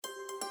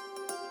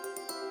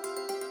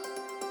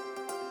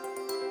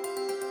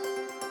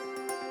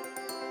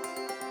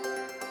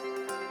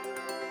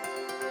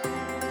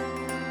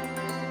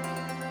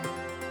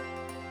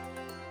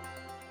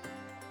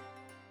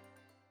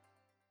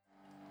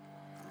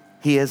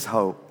He is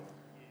hope.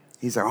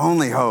 He's our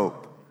only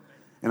hope.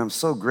 And I'm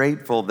so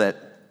grateful that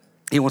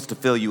he wants to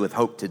fill you with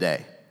hope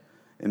today.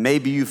 And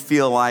maybe you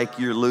feel like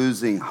you're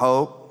losing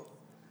hope.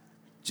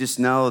 Just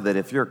know that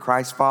if you're a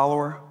Christ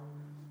follower,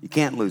 you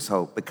can't lose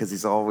hope because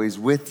he's always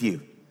with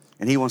you.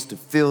 And he wants to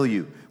fill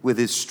you with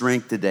his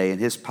strength today and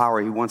his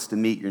power. He wants to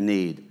meet your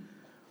need.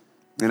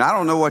 And I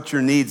don't know what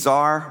your needs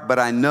are, but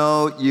I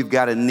know you've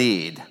got a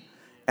need.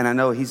 And I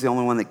know he's the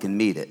only one that can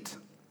meet it.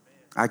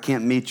 I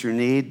can't meet your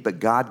need, but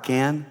God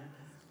can.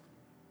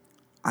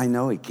 I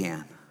know he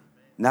can.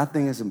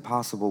 Nothing is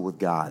impossible with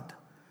God.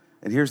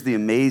 And here's the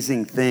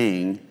amazing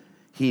thing.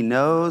 He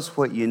knows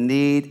what you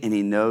need and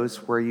he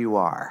knows where you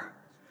are.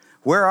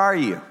 Where are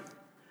you?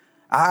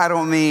 I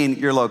don't mean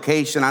your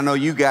location. I know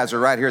you guys are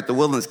right here at the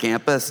Woodlands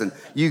campus, and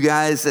you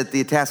guys at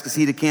the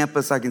Atascocita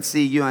campus, I can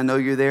see you. I know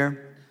you're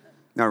there.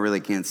 No, I really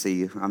can't see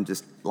you. I'm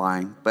just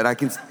lying. But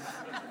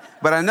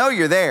I know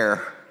you're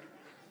there.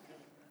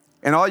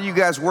 And all you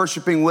guys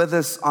worshiping with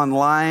us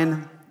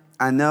online,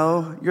 I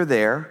know you're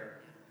there.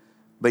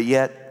 But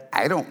yet,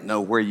 I don't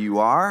know where you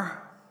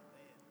are.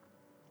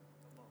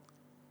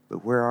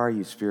 But where are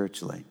you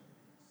spiritually?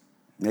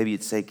 Maybe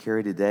you'd say,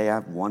 Carrie, today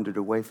I've wandered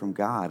away from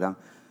God.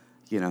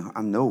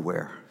 I'm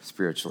nowhere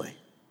spiritually.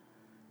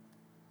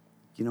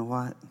 You know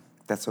what?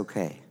 That's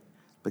okay,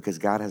 because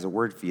God has a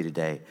word for you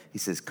today. He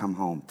says, come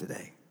home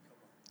today.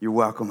 You're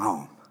welcome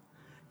home.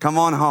 Come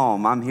on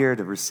home. I'm here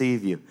to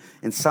receive you.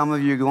 And some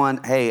of you are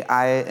going, hey,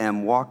 I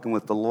am walking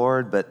with the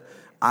Lord, but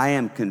I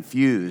am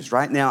confused.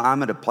 Right now,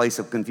 I'm at a place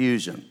of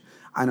confusion.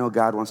 I know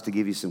God wants to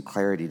give you some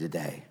clarity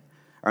today.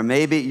 Or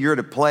maybe you're at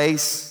a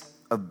place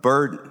of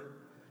burden,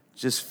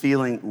 just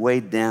feeling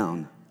weighed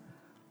down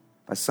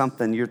by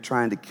something you're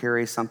trying to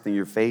carry, something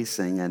you're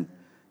facing, and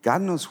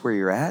God knows where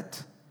you're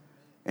at,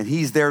 and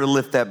he's there to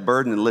lift that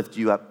burden and lift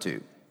you up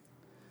too.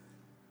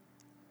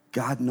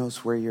 God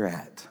knows where you're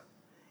at.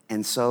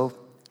 And so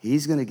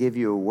he's going to give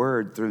you a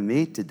word through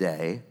me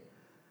today,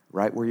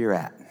 right where you're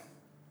at,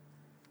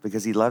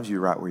 because he loves you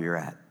right where you're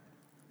at.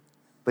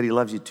 But he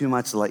loves you too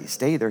much to let you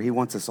stay there. He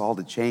wants us all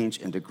to change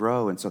and to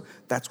grow, and so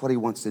that's what he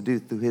wants to do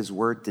through his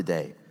word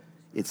today.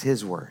 It's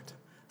his word.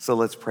 So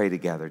let's pray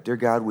together. Dear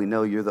God, we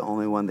know you're the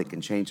only one that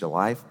can change a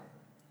life.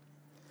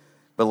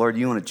 But Lord,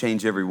 you want to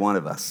change every one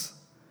of us.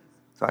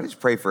 So I just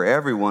pray for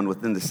everyone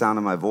within the sound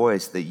of my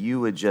voice that you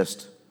would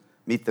just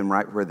meet them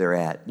right where they're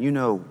at. You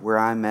know where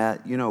I'm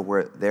at. You know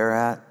where they're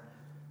at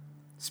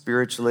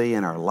spiritually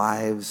in our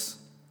lives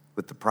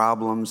with the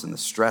problems and the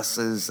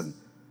stresses and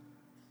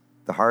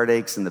the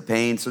heartaches and the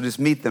pain. So just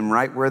meet them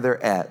right where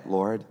they're at,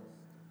 Lord,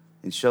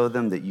 and show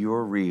them that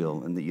you're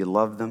real and that you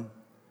love them.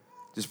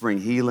 Just bring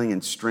healing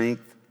and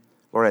strength.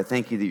 Lord, I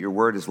thank you that your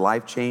word is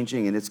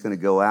life-changing and it's going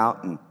to go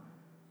out and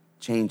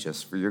change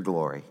us for your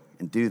glory.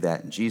 And do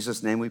that. In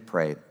Jesus' name we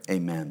pray.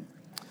 Amen.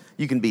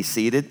 You can be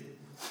seated.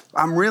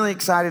 I'm really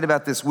excited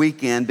about this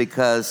weekend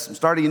because I'm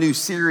starting a new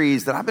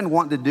series that I've been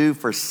wanting to do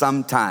for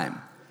some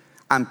time.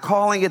 I'm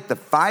calling it the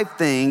 5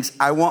 things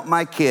I want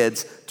my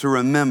kids to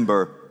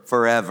remember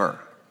forever.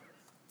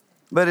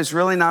 But it's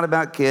really not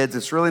about kids.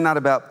 It's really not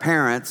about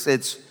parents.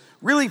 It's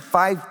really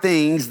 5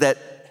 things that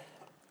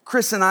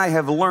Chris and I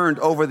have learned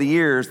over the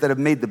years that have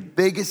made the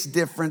biggest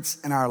difference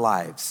in our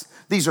lives.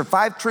 These are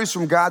 5 truths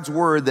from God's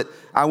word that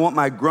I want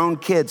my grown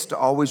kids to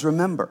always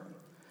remember.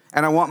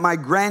 And I want my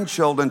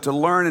grandchildren to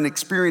learn and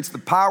experience the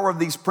power of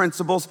these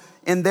principles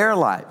in their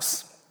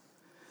lives.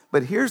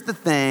 But here's the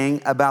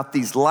thing about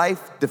these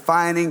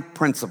life-defining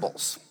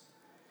principles.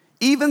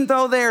 Even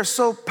though they are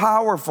so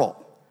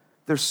powerful,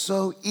 they're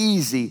so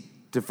easy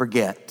to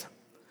forget.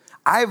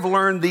 I've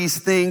learned these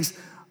things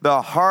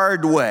the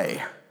hard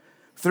way,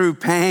 through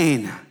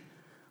pain,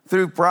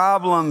 through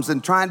problems,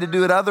 and trying to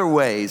do it other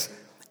ways.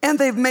 And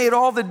they've made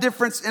all the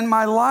difference in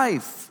my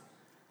life.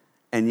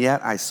 And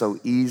yet I so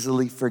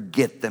easily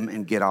forget them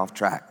and get off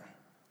track.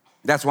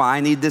 That's why I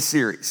need this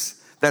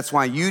series. That's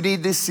why you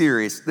need this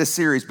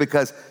series,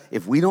 because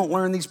if we don't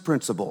learn these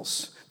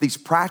principles, these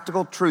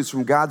practical truths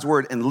from God's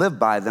word and live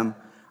by them,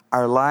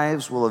 our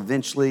lives will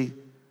eventually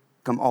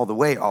come all the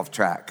way off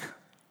track.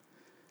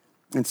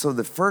 And so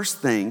the first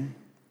thing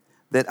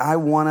that I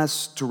want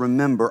us to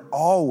remember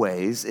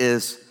always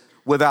is,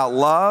 without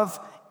love,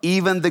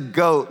 even the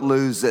goat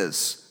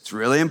loses. It's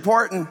really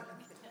important.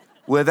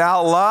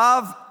 Without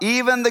love,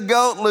 even the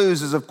goat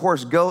loses. Of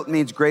course, goat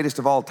means greatest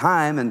of all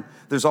time, and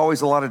there's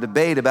always a lot of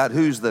debate about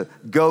who's the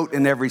goat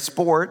in every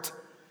sport.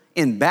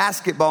 In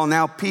basketball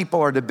now, people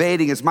are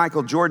debating, is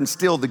Michael Jordan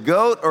still the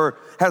GOAT, or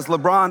has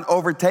LeBron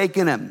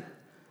overtaken him?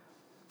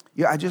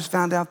 Yeah, I just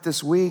found out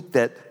this week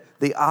that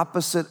the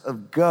opposite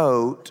of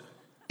GOAT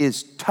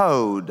is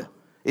TOAD.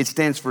 It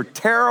stands for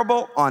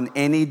terrible on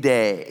any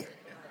day.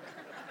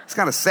 It's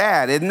kind of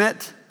sad, isn't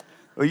it?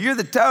 Well, you're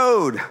the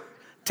TOAD.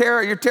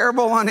 You're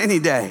terrible on any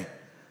day.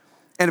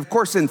 And of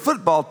course, in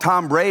football,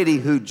 Tom Brady,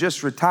 who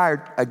just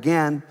retired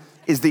again,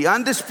 is the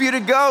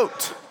undisputed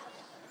GOAT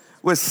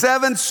with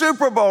 7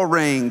 Super Bowl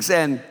rings.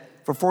 And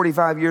for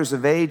 45 years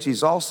of age,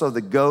 he's also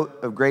the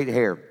GOAT of great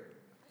hair.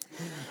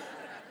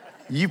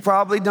 You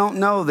probably don't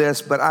know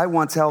this, but I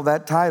once held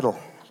that title.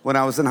 when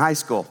I was in high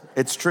school.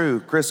 It's true.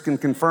 Chris can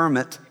confirm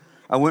it.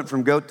 I went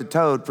from goat to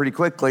toad pretty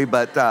quickly,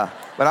 but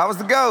I was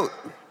the goat.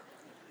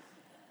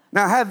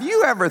 Now, have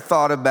you ever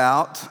thought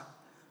about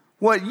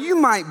what you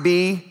might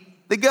be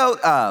the goat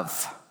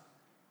of?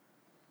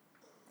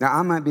 Now,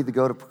 I might be the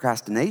goat of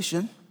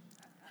procrastination,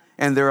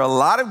 and there are a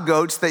lot of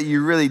goats that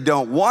you really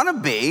don't want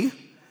to be,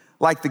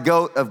 like the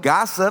goat of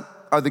gossip,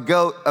 or the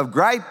goat of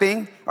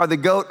griping, or the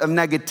goat of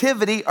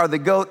negativity, or the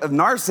goat of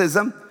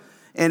narcissism.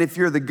 And if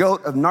you're the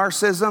goat of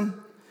narcissism,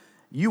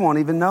 you won't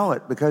even know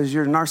it because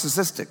you're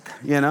narcissistic,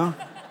 you know?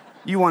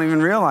 You won't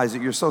even realize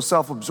it. You're so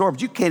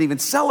self-absorbed. You can't even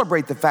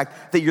celebrate the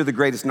fact that you're the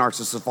greatest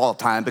narcissist of all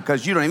time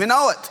because you don't even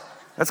know it.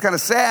 That's kind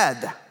of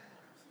sad.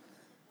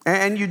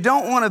 And you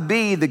don't want to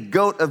be the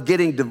goat of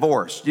getting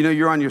divorced. You know,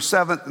 you're on your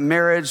 7th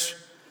marriage,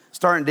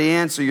 starting to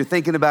end, so you're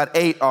thinking about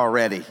 8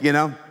 already, you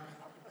know?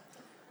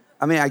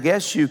 I mean, I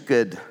guess you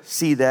could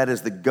see that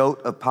as the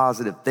goat of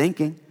positive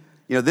thinking.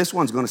 You know, this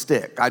one's going to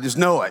stick. I just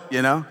know it,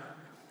 you know?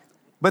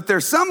 But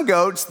there's some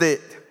goats that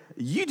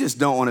you just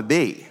don't want to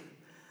be.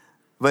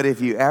 But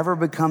if you ever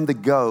become the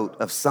goat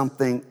of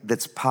something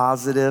that's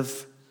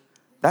positive,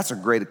 that's a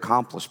great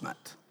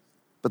accomplishment.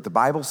 But the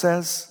Bible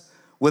says,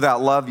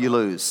 without love, you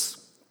lose.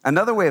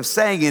 Another way of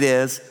saying it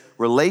is,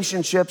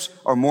 relationships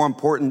are more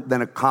important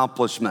than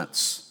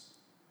accomplishments,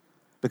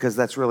 because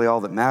that's really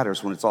all that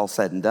matters when it's all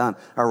said and done.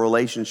 Our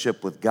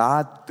relationship with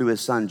God through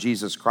his son,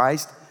 Jesus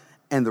Christ,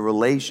 and the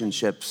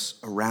relationships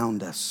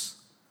around us.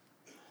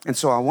 And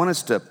so I want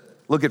us to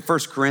look at 1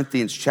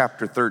 Corinthians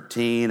chapter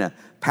 13, a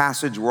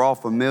passage we're all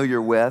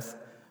familiar with,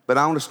 but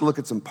I want us to look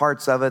at some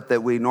parts of it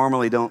that we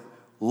normally don't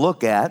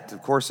look at.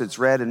 Of course, it's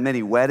read in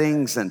many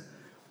weddings,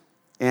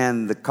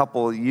 and the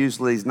couple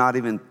usually is not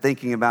even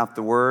thinking about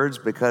the words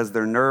because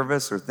they're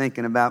nervous or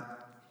thinking about,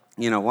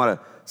 you know, what a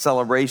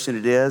celebration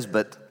it is,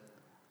 but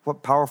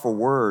what powerful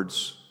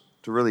words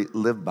to really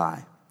live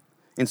by.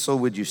 And so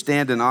would you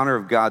stand in honor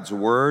of God's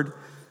word?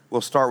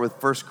 We'll start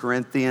with 1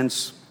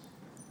 Corinthians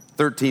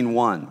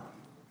 13:1.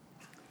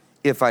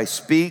 If I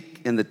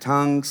speak in the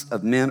tongues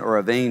of men or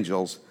of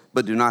angels,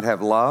 but do not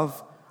have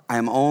love, I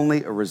am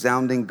only a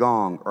resounding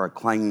gong or a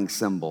clanging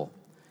cymbal.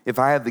 If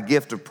I have the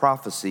gift of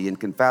prophecy and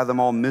can fathom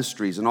all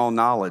mysteries and all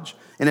knowledge,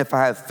 and if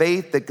I have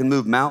faith that can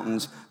move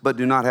mountains, but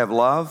do not have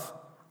love,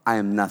 I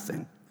am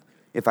nothing.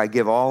 If I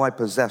give all I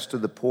possess to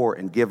the poor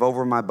and give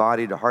over my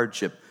body to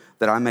hardship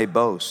that I may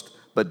boast,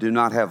 but do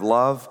not have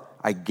love,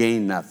 I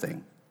gain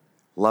nothing.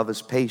 Love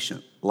is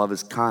patient. Love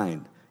is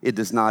kind. It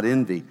does not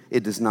envy.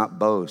 It does not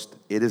boast.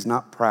 It is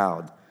not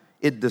proud.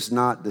 It does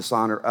not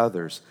dishonor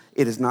others.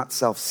 It is not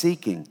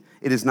self-seeking.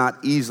 It is not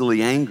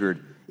easily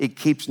angered. It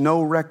keeps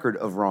no record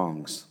of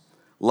wrongs.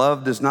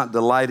 Love does not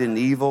delight in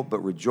evil,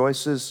 but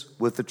rejoices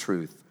with the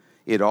truth.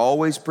 It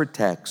always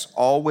protects,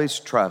 always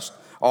trusts,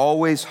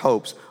 always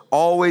hopes,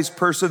 always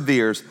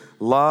perseveres.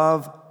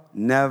 Love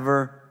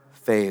never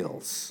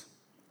fails.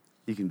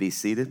 You can be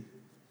seated.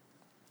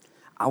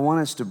 I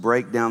want us to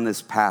break down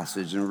this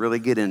passage and really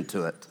get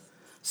into it.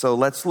 So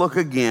let's look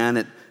again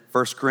at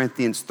 1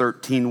 Corinthians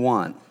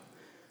 13:1.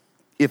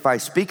 If I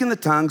speak in the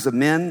tongues of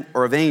men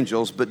or of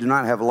angels, but do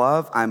not have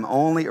love, I'm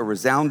only a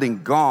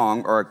resounding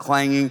gong or a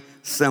clanging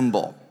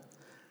cymbal.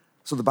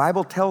 So the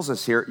Bible tells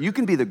us here, you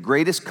can be the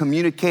greatest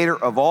communicator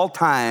of all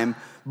time,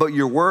 but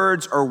your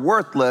words are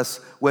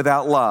worthless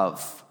without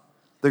love.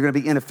 They're going to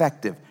be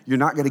ineffective. You're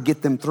not going to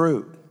get them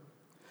through.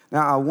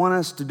 Now, I want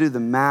us to do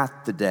the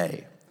math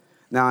today.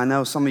 Now, I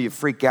know some of you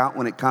freak out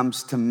when it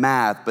comes to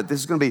math, but this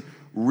is going to be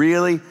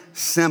really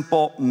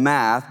simple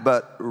math,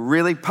 but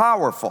really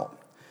powerful.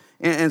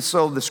 And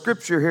so the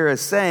scripture here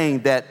is saying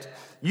that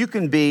you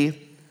can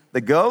be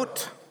the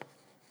goat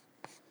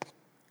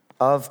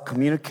of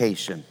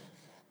communication.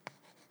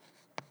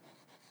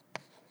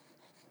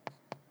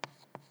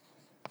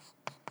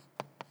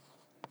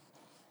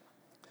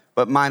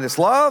 But minus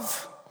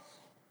love,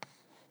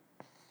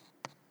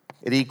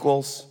 it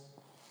equals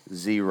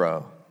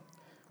 0.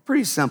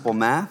 Pretty simple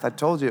math. I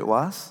told you it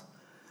was.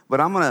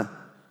 But I'm going to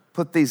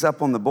put these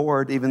up on the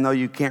board, even though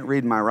you can't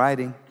read my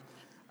writing,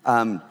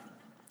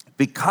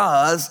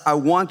 because I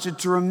want you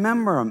to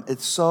remember them.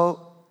 It's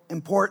so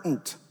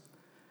important.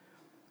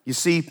 You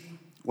see,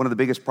 one of the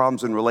biggest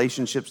problems in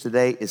relationships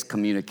today is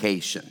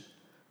communication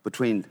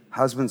between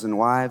husbands and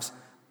wives,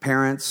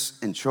 parents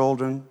and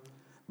children,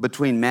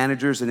 between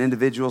managers and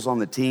individuals on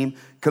the team.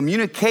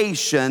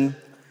 Communication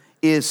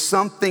is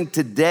something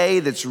today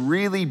that's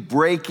really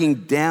breaking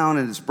down,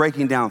 and it's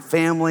breaking down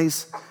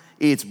families,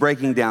 it's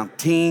breaking down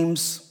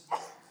teams.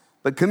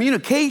 But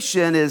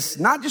communication is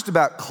not just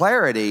about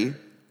clarity.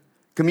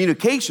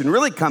 Communication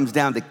really comes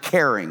down to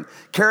caring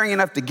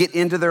enough to get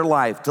into their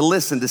life, to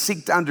listen, to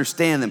seek to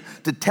understand them,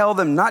 to tell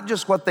them not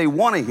just what they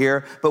want to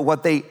hear, but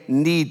what they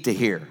need to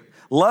hear.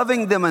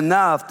 Loving them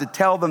enough to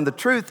tell them the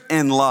truth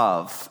in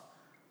love.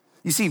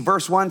 You see,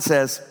 verse 1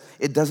 says,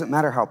 it doesn't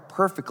matter how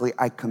perfectly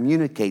I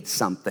communicate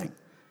something.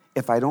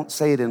 If I don't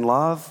say it in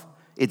love,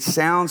 it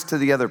sounds to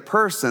the other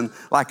person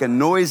like a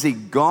noisy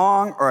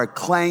gong or a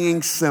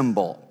clanging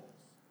cymbal.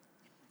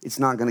 It's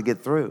not going to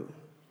get through.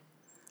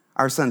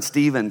 Our son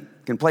Stephen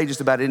can play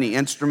just about any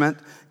instrument,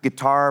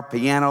 guitar,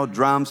 piano,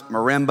 drums,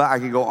 marimba. I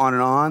could go on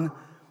and on.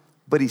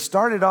 But he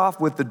started off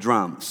with the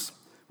drums.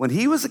 When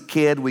he was a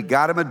kid, we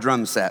got him a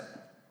drum set.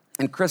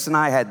 And Chris and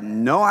I had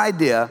no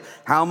idea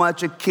how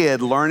much a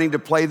kid learning to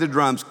play the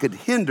drums could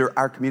hinder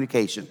our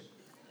communication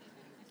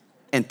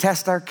and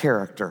test our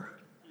character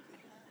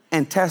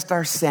and test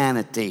our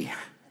sanity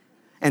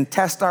and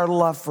test our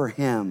love for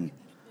him.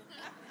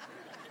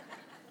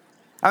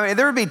 I mean,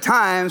 there would be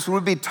times when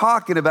we'd be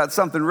talking about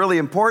something really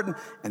important,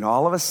 and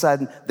all of a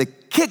sudden, the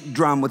kick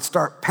drum would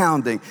start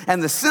pounding,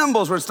 and the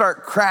cymbals would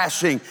start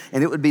crashing,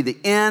 and it would be the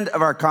end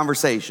of our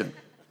conversation.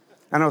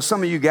 I know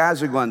some of you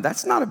guys are going,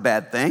 that's not a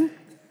bad thing.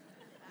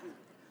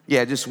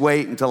 Yeah, just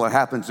wait until it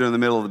happens during the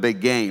middle of the big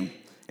game,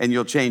 and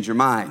you'll change your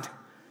mind.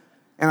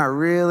 And I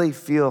really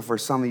feel for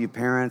some of you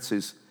parents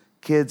whose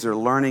kids are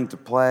learning to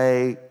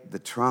play the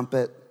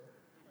trumpet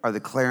or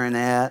the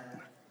clarinet,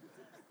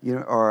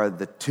 or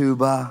the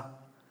tuba.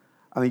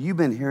 I mean, you've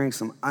been hearing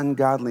some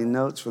ungodly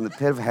notes from the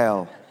pit of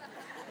hell.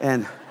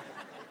 And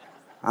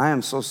I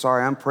am so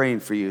sorry. I'm praying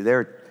for you.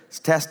 They're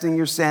testing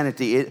your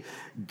sanity.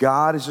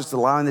 God is just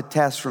allowing the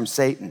test from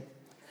Satan.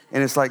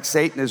 And it's like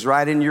Satan is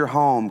right in your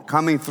home,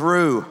 coming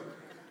through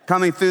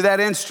that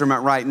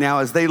instrument right now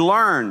as they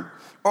learn.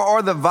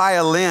 Or the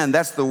violin,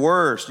 that's the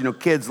worst.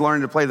 Kids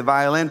learning to play the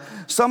violin.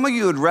 Some of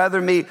you would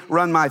rather me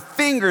run my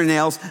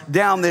fingernails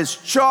down this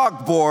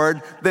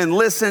chalkboard than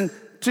listen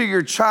to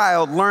your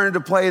child learn to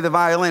play the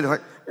violin. It's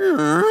like,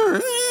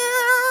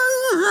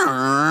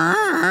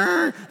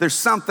 there's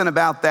something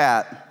about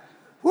that.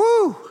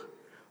 Woo,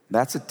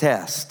 that's a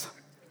test.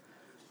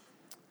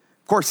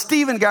 Of course,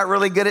 Stephen got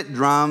really good at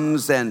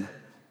drums, and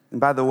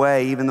by the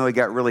way, even though he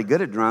got really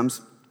good at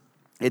drums,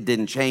 it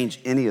didn't change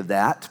any of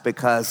that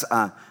because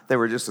they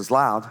were just as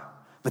loud.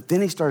 But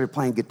then he started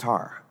playing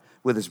guitar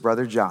with his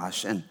brother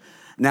Josh, and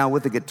now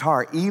with the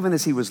guitar, even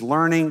as he was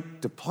learning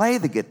to play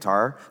the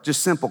guitar,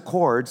 just simple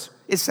chords,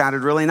 it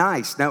sounded really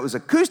nice. Now, it was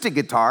acoustic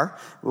guitar.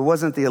 It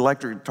wasn't the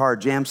electric guitar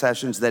jam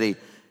sessions that he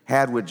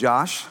had with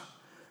Josh.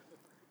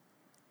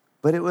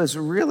 But it was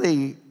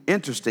really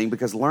interesting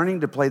because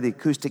learning to play the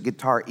acoustic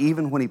guitar,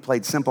 even when he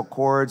played simple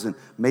chords and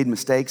made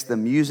mistakes, the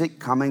music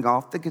coming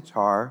off the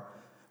guitar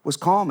was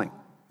calming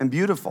and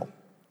beautiful.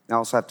 I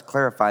also have to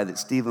clarify that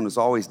Stephen was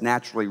always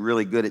naturally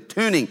really good at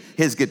tuning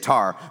his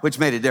guitar, which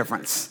made a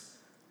difference.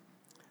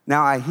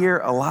 Now, I hear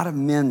a lot of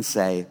men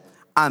say,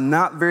 I'm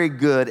not very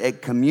good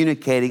at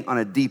communicating on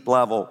a deep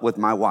level with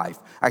my wife.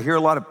 I hear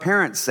a lot of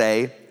parents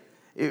say,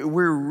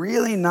 we're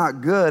really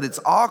not good. It's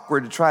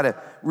awkward to try to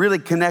really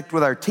connect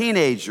with our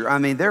teenager. I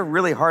mean, they're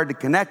really hard to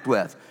connect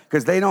with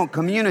because they don't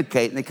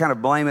communicate and they kind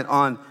of blame it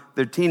on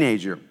their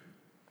teenager.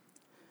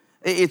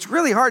 It's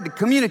really hard to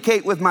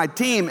communicate with my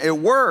team at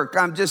work.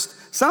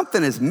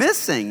 Something is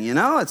missing,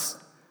 It's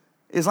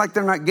like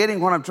they're not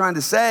getting what I'm trying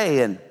to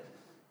say.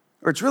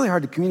 Or it's really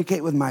hard to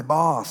communicate with my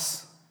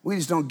boss. We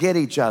just don't get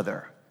each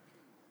other.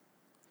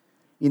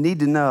 You need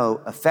to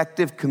know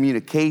effective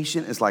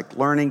communication is like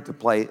learning to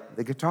play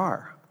the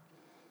guitar.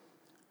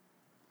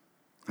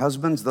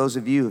 Husbands, those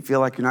of you who feel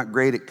like you're not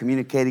great at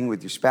communicating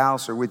with your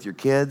spouse or with your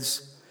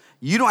kids,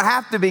 you don't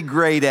have to be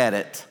great at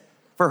it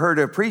for her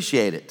to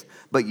appreciate it.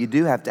 But you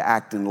do have to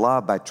act in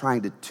love by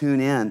trying to tune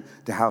in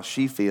to how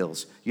she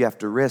feels. You have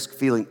to risk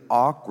feeling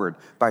awkward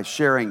by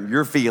sharing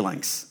your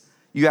feelings.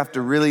 You have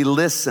to really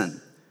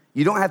listen.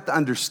 You don't have to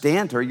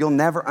understand her. You'll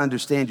never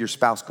understand your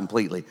spouse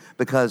completely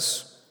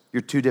because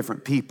you're two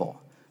different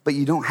people. But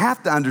you don't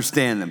have to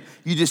understand them.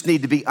 You just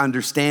need to be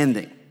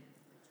understanding.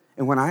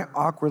 And when I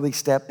awkwardly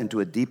step into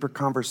a deeper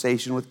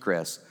conversation with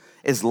Chris,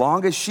 as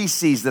long as she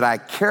sees that I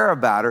care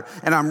about her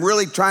and I'm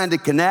really trying to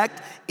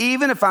connect,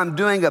 even if I'm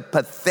doing a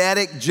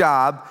pathetic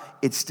job,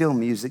 it's still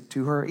music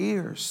to her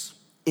ears.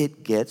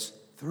 It gets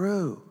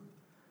through.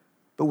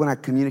 But when I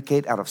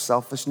communicate out of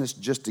selfishness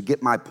just to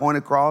get my point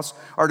across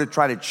or to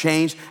try to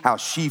change how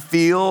she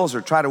feels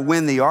or try to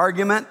win the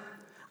argument,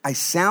 I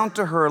sound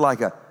to her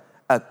like a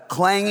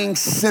clanging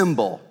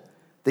cymbal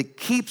that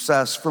keeps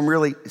us from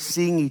really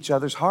seeing each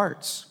other's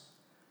hearts.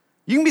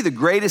 You can be the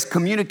greatest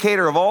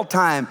communicator of all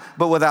time,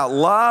 but without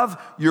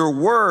love, your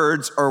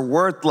words are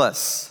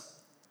worthless.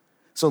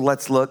 So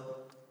let's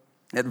look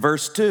at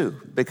verse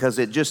 2 because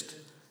it just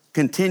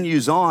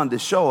continues on to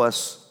show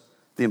us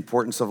the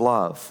importance of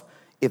love.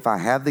 If I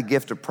have the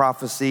gift of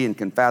prophecy and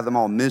can fathom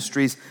all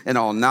mysteries and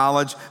all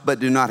knowledge, but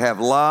do not have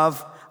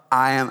love,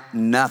 I am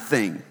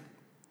nothing.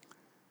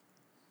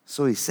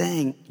 So he's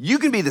saying, you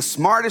can be the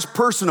smartest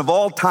person of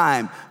all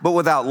time, but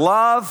without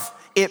love,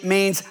 it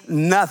means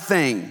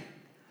nothing.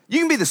 You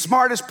can be the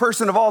smartest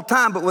person of all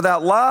time, but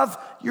without love,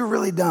 you're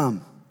really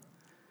dumb.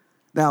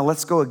 Now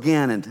let's go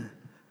again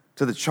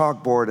to the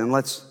chalkboard and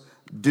let's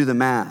do the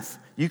math.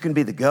 You can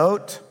be the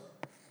goat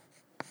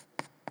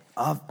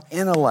of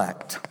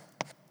intellect.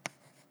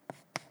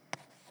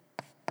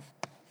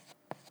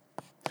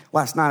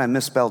 Last night I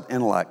misspelled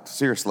intellect,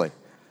 seriously,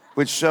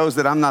 which shows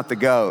that I'm not the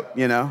goat,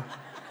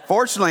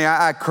 Fortunately,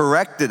 I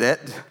corrected it.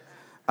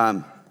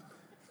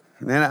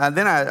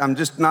 I'm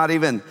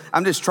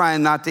just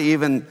trying not to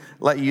even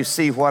let you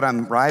see what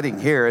I'm writing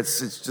here. It's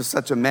just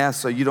such a mess,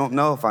 so you don't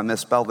know if I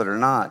misspelled it or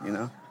not, you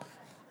know.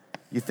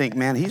 You think,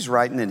 man, he's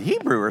writing in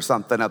Hebrew or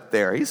something up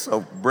there. He's so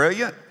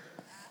brilliant.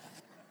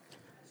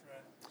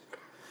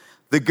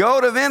 The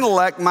goat of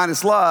intellect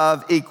minus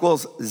love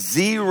equals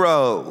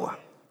 0.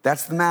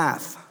 That's the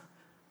math.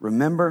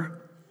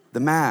 Remember the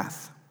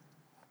math.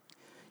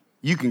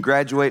 You can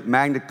graduate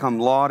magna cum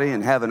laude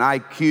and have an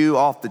IQ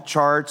off the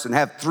charts and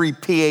have 3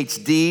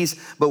 PhDs,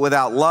 but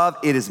without love,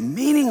 it is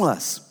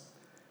meaningless.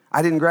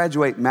 I didn't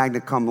graduate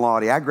magna cum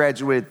laude. I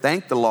graduated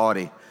thank the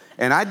Lordy.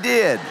 And I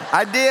did.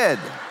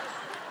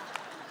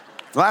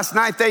 Last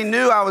night they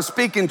knew I was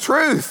speaking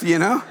truth, you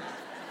know.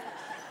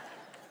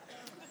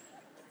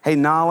 Hey,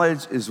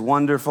 knowledge is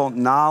wonderful.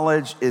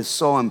 Knowledge is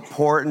so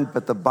important,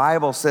 but the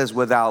Bible says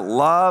without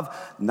love,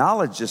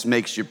 knowledge just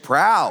makes you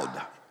proud.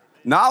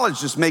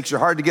 Knowledge just makes you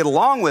hard to get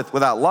along with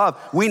without love.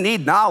 We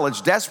need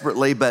knowledge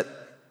desperately, but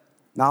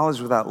knowledge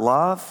without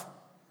love,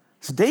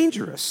 it's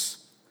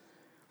dangerous.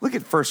 Look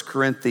at 1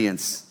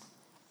 Corinthians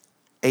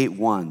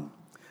 8:1.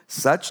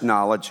 Such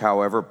knowledge,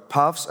 however,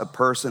 puffs a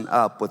person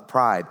up with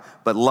pride,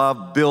 but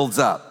love builds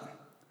up.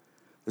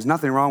 There's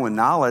nothing wrong with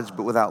knowledge,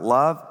 but without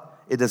love,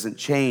 it doesn't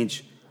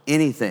change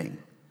anything.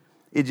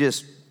 It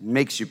just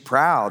makes you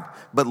proud.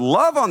 But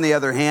love, on the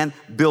other hand,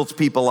 builds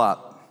people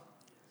up.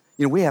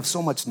 You know, we have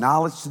so much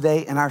knowledge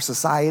today in our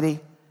society.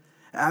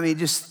 I mean,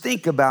 just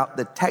think about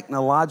the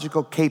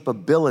technological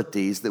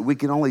capabilities that we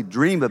can only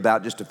dream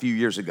about just a few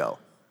years ago.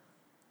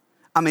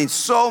 I mean,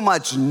 so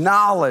much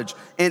knowledge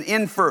and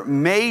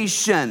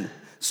information,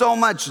 so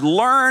much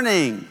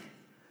learning.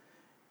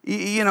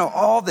 You know,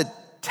 all the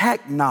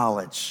tech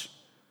knowledge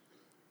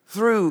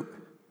through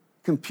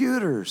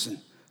computers and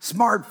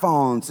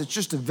smartphones. It's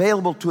just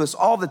available to us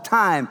all the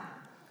time.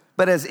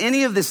 But has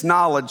any of this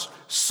knowledge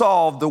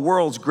solved the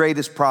world's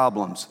greatest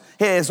problems?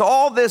 Has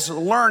all this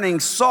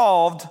learning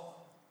solved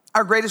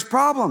our greatest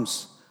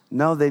problems?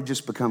 No, they've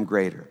just become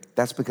greater.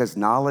 That's because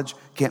knowledge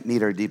can't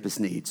meet our deepest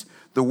needs.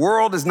 The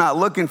world is not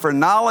looking for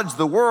knowledge.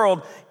 The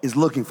world is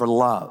looking for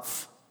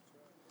love.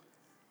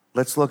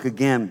 Let's look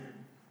again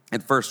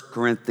at 1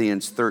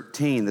 Corinthians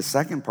 13, the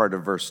second part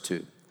of verse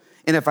 2.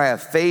 And if I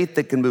have faith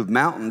that can move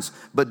mountains,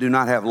 but do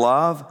not have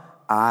love,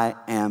 I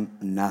am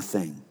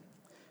nothing.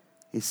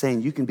 He's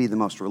saying you can be the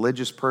most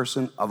religious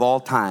person of all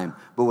time,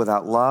 but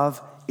without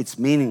love, it's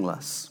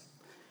meaningless.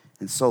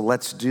 And so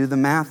let's do the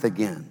math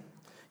again.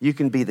 You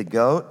can be the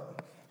goat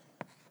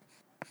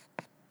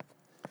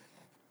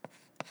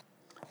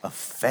of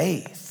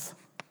faith.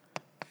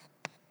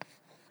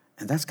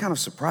 And that's kind of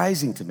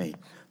surprising to me.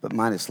 But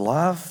minus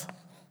love,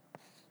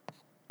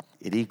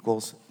 it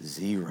equals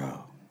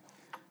 0.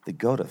 The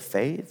goat of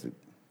faith.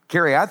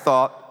 Carrie, I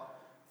thought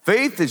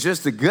faith is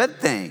just a good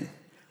thing.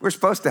 We're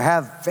supposed to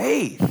have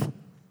faith.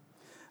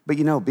 But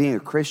you know, being a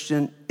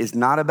Christian is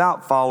not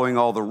about following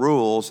all the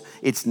rules.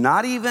 It's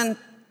not even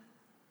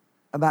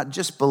about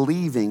just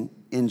believing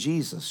in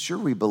Jesus. Sure,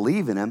 we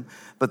believe in him,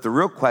 but the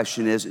real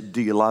question is,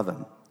 do you love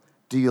him?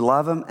 Do you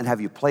love him, and have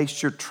you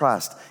placed your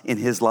trust in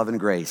his love and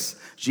grace?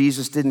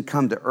 Jesus didn't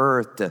come to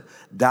earth to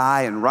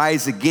die and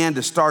rise again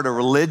to start a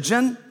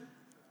religion.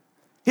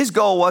 His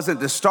goal wasn't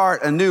to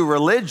start a new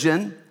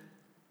religion.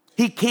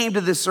 He came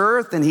to this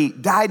earth and he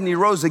died and he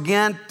rose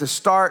again to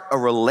start a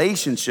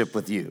relationship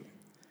with you.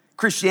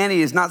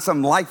 Christianity is not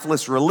some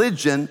lifeless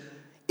religion.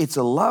 It's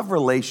a love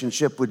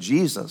relationship with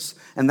Jesus.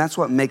 And that's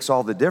what makes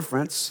all the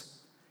difference.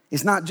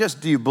 It's not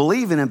just do you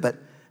believe in him, but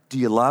do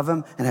you love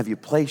him, and have you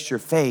placed your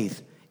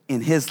faith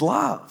in his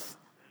love?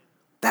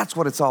 That's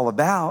what it's all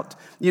about.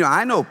 You know,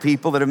 I know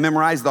people that have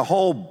memorized the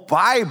whole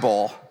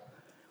Bible,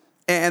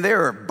 and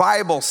they're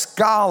Bible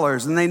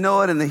scholars, and they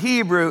know it in the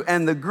Hebrew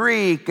and the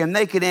Greek, and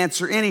they can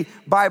answer any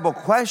Bible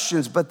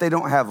questions, but they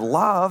don't have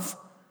love.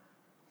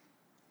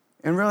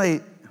 And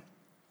really,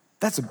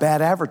 that's a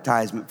bad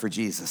advertisement for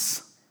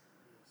Jesus.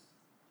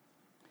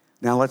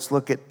 Now let's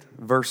look at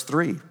verse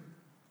 3.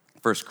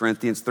 1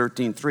 Corinthians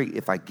 13:3.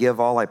 If I give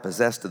all I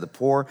possess to the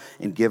poor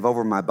and give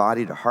over my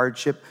body to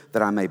hardship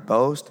that I may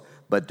boast,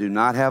 but do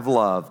not have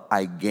love,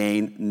 I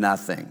gain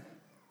nothing.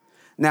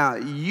 Now,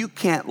 you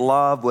can't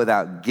love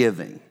without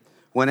giving.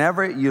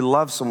 Whenever you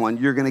love someone,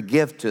 you're going to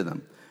give to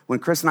them. When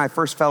Chris and I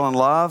first fell in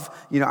love,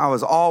 you know, I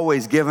was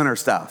always giving her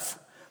stuff,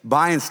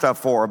 buying stuff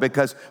for her,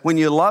 because when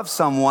you love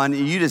someone,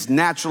 you just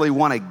naturally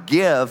want to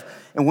give.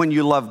 And when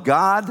you love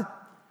God,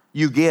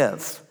 you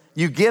give.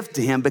 You give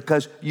to him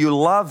because you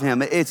love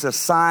him. It's a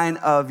sign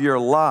of your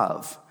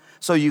love.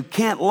 So you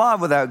can't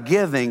love without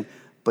giving,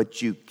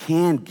 but you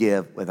can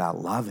give without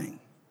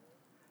loving.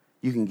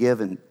 You can give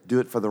and do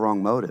it for the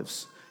wrong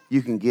motives.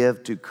 You can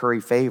give to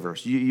curry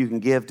favors. You can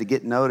give to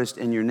get noticed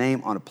in your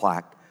name on a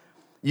plaque.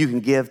 You can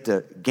give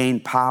to gain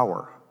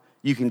power.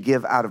 You can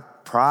give out of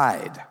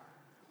pride.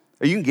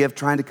 Or you can give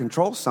trying to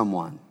control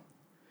someone.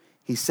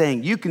 He's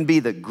saying you can be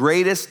the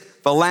greatest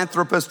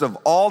philanthropist of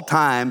all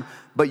time,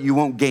 but you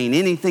won't gain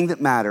anything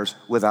that matters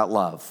without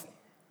love.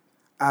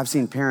 I've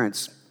seen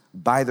parents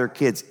buy their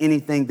kids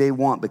anything they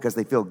want because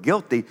they feel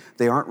guilty.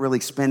 They aren't really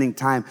spending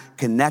time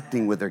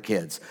connecting with their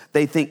kids.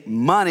 They think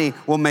money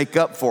will make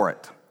up for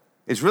it.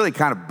 It's really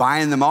kind of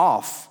buying them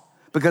off,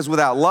 because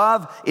without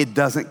love, it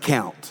doesn't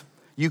count.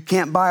 You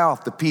can't buy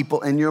off the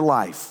people in your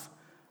life.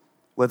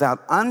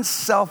 Without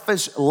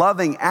unselfish,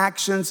 loving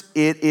actions,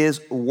 it is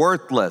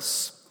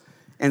worthless.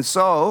 And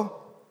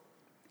so,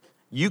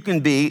 you can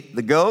be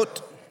the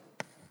goat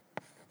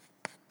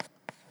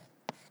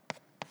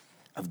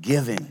of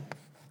giving,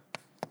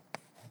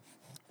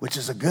 which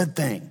is a good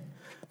thing.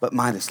 But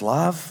minus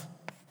love,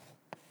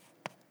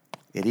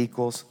 it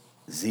equals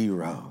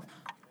 0.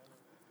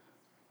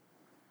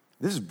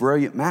 This is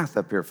brilliant math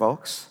up here,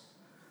 folks.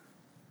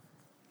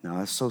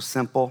 Now, it's so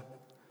simple.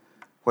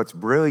 What's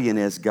brilliant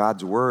is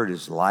God's word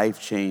is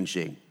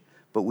life-changing.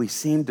 But we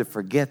seem to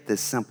forget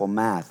this simple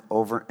math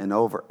over and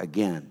over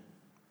again.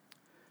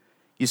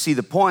 You see,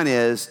 the point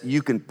is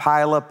you can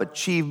pile up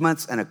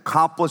achievements and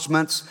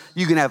accomplishments.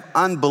 You can have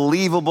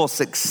unbelievable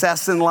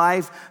success in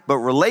life, but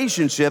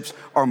relationships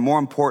are more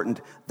important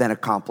than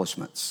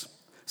accomplishments.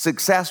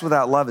 Success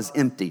without love is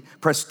empty.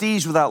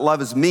 Prestige without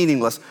love is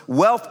meaningless.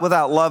 Wealth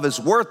without love is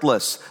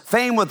worthless.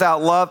 Fame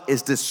without love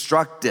is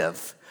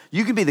destructive.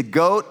 You can be the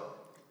GOAT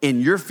in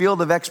your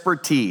field of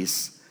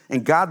expertise,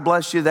 and God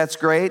bless you, that's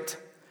great.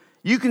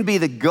 You can be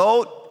the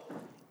GOAT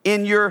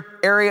in your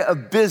area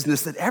of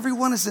business that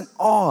everyone is in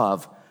awe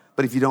of,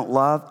 but if you don't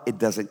love, it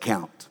doesn't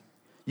count.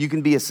 You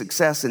can be a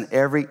success in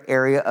every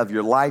area of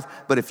your life,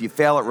 but if you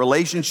fail at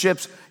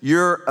relationships,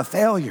 you're a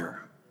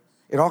failure.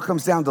 It all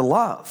comes down to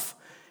love.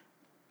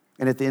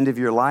 And at the end of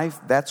your life,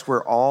 that's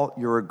where all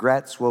your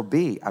regrets will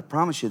be. I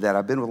promise you that.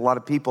 I've been with a lot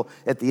of people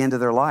at the end of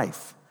their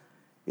life.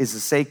 It's a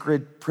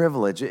sacred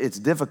privilege. It's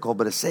difficult,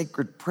 but a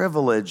sacred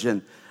privilege.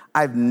 And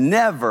I've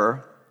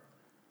never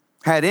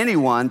had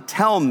anyone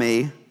tell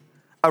me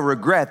a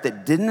regret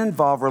that didn't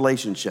involve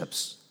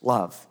relationships,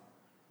 love.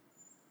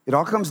 It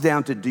all comes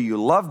down to, do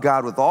you love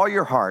God with all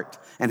your heart?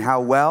 And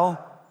how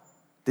well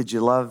did you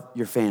love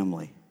your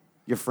family,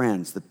 your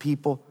friends, the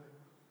people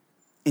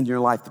in your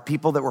life, the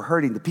people that were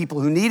hurting, the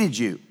people who needed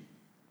you?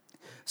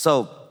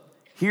 So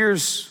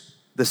here's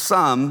the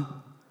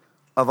sum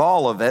of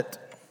all of it.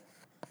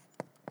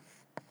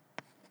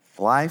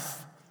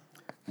 Life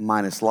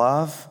minus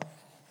love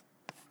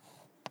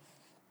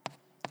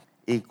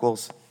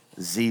equals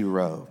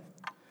 0.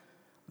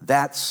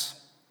 That's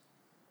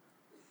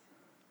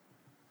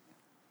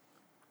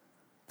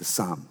the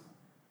sum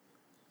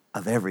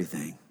of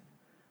everything.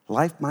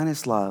 Life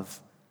minus love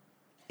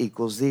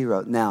equals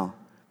 0. Now,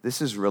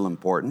 this is real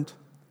important.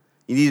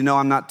 You need to know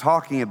I'm not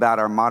talking about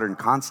our modern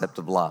concept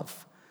of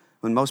love.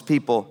 When most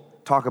people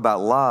talk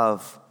about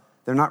love,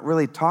 they're not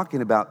really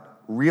talking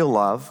about real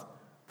love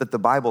that the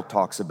Bible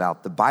talks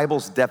about, the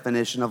Bible's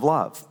definition of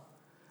love.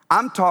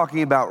 I'm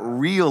talking about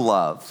real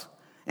love.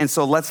 And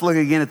so let's look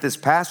again at this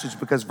passage,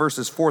 because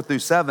verses 4 through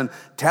 7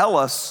 tell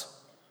us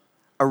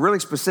a really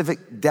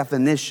specific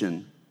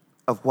definition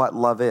of what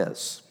love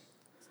is.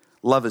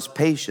 Love is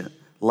patient.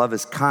 Love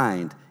is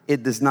kind.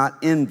 It does not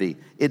envy.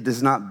 It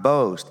does not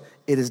boast.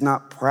 It is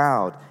not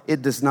proud.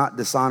 It does not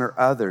dishonor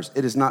others.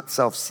 It is not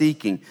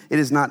self-seeking. It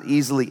is not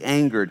easily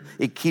angered.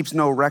 It keeps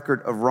no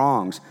record of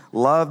wrongs.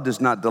 Love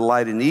does not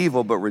delight in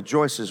evil, but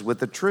rejoices with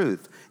the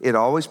truth. It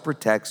always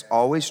protects,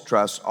 always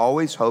trusts,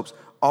 always hopes,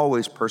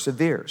 always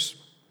perseveres.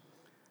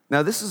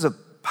 Now, this is a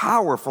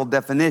powerful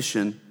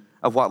definition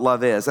of what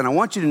love is. And I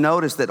want you to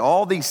notice that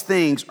all these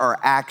things are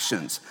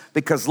actions,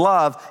 because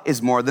love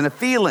is more than a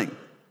feeling.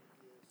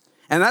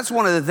 And that's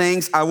one of the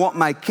things I want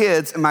my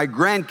kids and my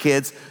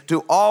grandkids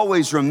to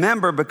always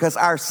remember, because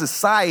our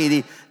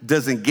society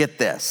doesn't get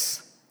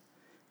this.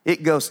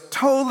 It goes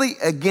totally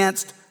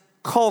against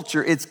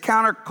culture. It's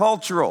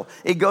countercultural.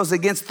 It goes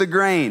against the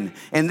grain.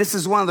 And this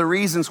is one of the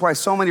reasons why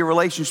so many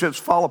relationships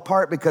fall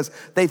apart, because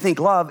they think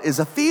love is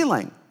a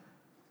feeling.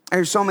 I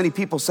hear so many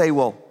people say,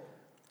 well,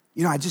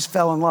 you know, I just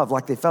fell in love,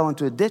 like they fell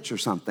into a ditch or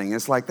something.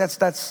 It's like,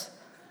 that's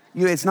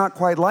you know, it's not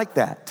quite like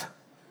that.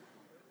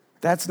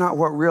 That's not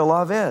what real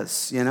love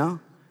is, you know?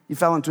 You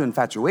fell into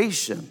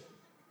infatuation.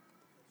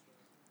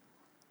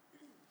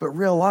 But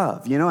real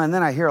love, you know? And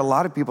then I hear a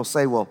lot of people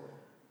say, well,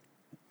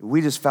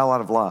 we just fell out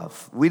of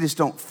love. We just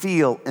don't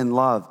feel in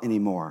love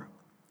anymore.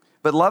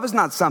 But love is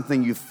not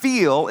something you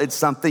feel, it's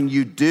something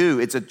you do.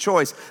 It's a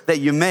choice that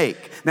you make.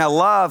 Now,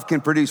 love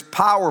can produce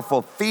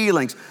powerful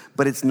feelings,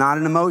 but it's not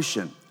an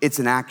emotion, it's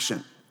an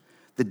action.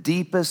 The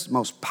deepest,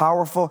 most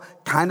powerful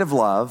kind of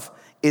love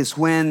is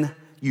when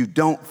you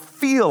don't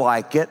feel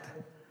like it,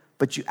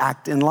 but you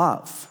act in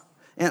love.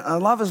 And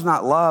love is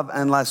not love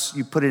unless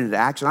you put it into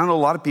action. I know a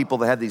lot of people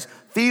that have these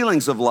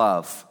feelings of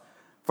love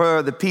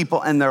for the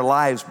people in their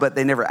lives, but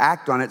they never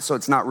act on it, so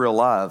it's not real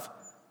love.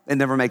 It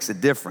never makes a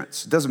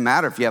difference. It doesn't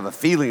matter if you have a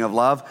feeling of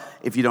love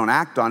if you don't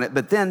act on it.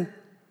 But then,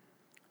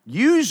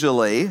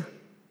 usually,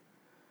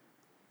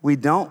 we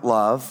don't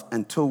love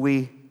until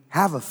we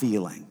have a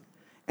feeling.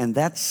 And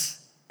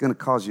that's going to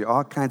cause you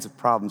all kinds of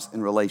problems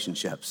in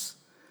relationships.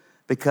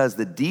 Because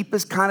the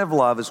deepest kind of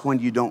love is when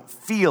you don't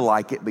feel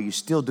like it, but you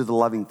still do the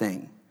loving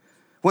thing.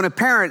 When a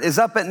parent is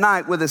up at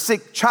night with a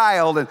sick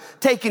child and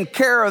taking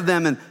care of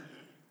them,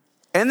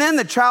 and then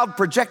the child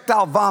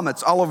projectile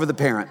vomits all over the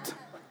parent.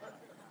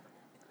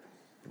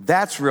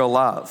 That's real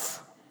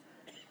love.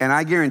 And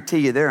I guarantee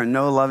you there are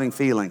no loving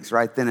feelings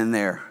right then and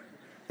there,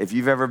 if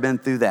you've ever been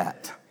through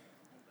that.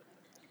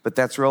 But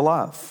that's real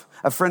love.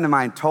 A friend of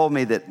mine told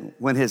me that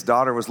when his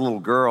daughter was a little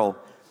girl,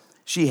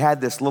 she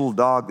had this little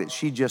dog that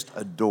she just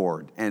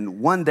adored. And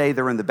one day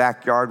they were in the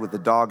backyard with the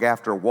dog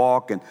after a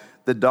walk, and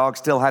the dog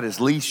still had his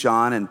leash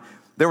on, and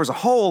there was a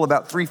hole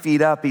about 3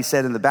 feet up, he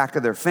said, in the back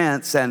of their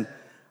fence, and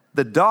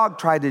the dog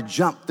tried to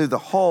jump through the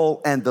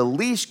hole, and the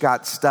leash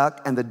got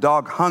stuck, and the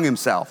dog hung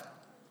himself.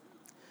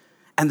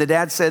 And the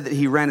dad said that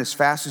he ran as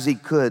fast as he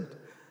could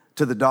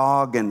to the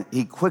dog, and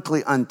he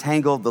quickly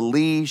untangled the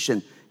leash,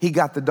 and he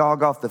got the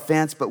dog off the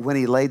fence, but when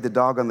he laid the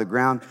dog on the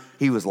ground,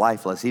 he was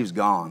lifeless. He was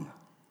gone.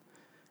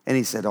 And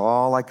he said,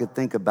 all I could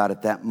think about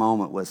at that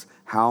moment was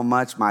how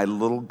much my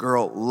little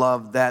girl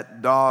loved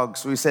that dog.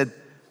 So he said,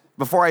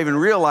 before I even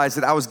realized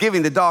it, I was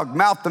giving the dog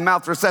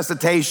mouth-to-mouth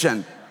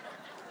resuscitation.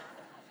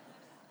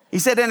 He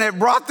said, and it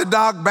brought the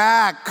dog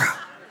back.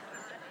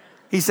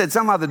 He said,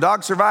 somehow the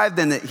dog survived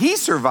and he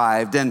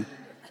survived. And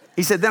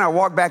he said, then I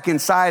walked back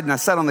inside and I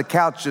sat on the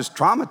couch just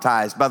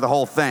traumatized by the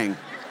whole thing.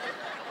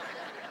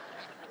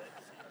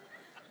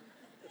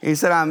 He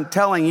said, I'm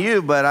telling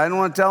you, but I don't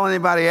want to tell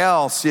anybody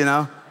else, you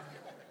know.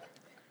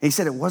 He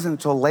said it wasn't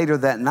until later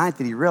that night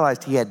that he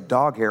realized he had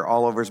dog hair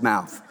all over his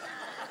mouth.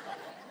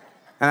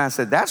 And I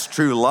said, that's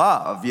true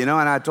love, you know.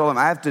 And I told him,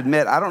 I have to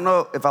admit, I don't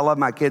know if I love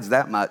my kids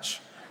that much.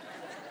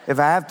 If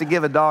I have to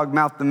give a dog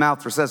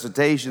mouth-to-mouth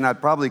resuscitation, I'd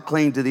probably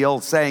cling to the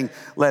old saying,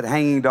 let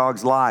hanging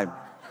dogs lie.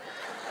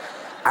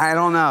 I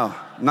don't know.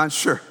 I'm not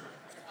sure.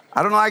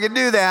 I don't know I could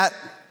do that.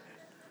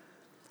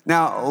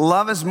 Now,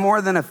 love is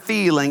more than a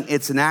feeling,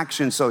 it's an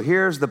action. So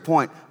here's the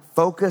point.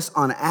 Focus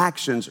on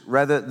actions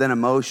rather than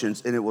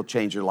emotions, and it will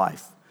change your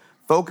life.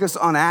 Focus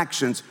on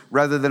actions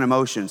rather than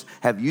emotions.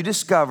 Have you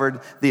discovered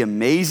the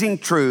amazing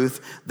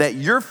truth that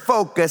your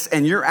focus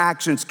and your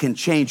actions can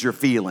change your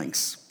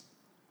feelings?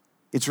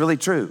 It's really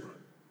true.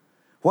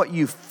 What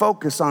you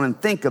focus on and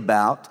think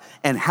about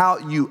and how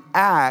you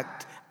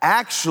act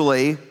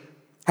actually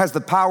has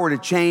the power to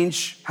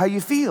change how you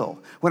feel.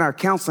 When our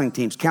counseling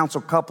teams counsel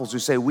couples who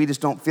say, we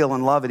just don't feel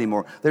in love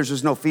anymore, there's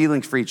just no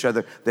feelings for each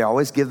other, they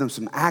always give them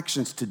some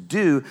actions to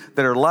do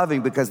that are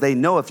loving, because they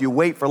know if you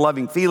wait for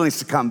loving feelings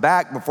to come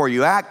back before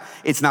you act,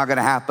 it's not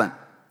gonna happen.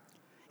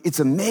 It's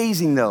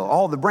amazing though,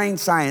 all the brain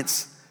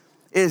science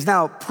is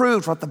now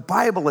proved what the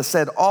Bible has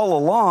said all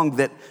along,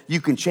 that you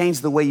can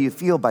change the way you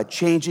feel by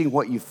changing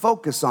what you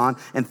focus on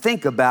and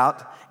think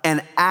about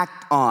and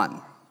act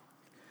on.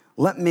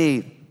 Let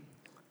me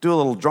do a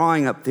little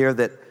drawing up there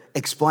that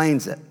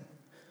explains it.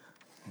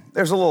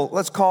 There's a little,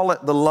 let's call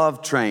it the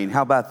love train.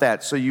 How about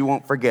that? So you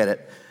won't forget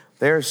it.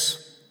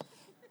 There's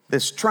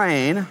this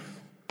train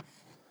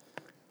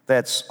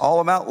that's all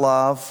about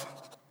love,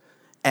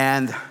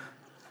 and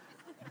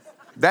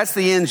that's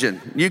the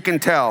engine. You can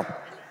tell.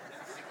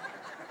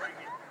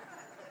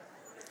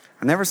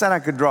 I never said I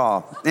could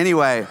draw.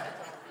 Anyway,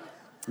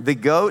 the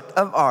goat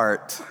of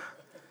art.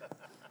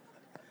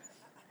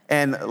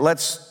 And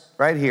let's,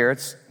 right here,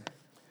 it's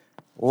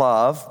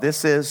love.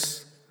 This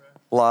is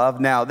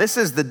love. Now, this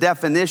is the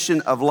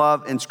definition of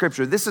love in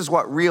Scripture. This is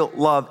what real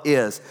love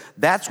is.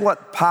 That's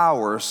what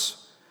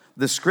powers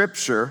the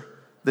Scripture,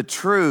 the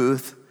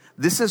truth.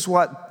 This is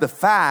what the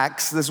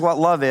facts, this is what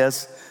love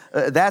is.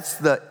 That's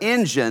the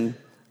engine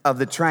of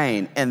the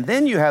train. And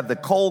then you have the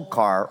coal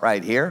car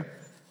right here.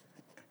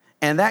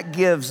 And that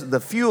gives the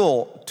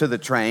fuel to the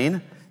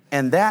train.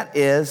 And that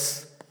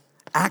is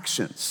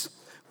actions.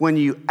 When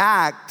you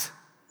act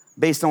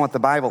based on what the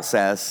Bible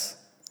says,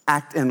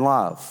 act in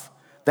love.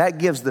 That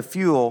gives the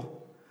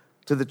fuel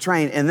to the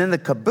train. And then the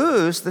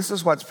caboose, this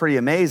is what's pretty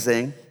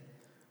amazing.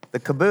 The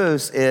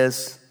caboose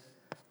is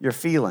your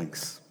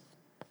feelings.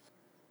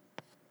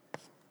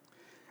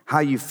 How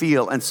you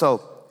feel. And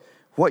so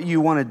what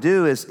you want to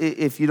do is,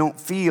 if you don't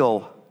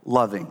feel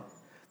loving,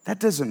 that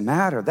doesn't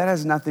matter. That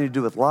has nothing to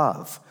do with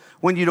love.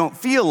 When you don't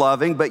feel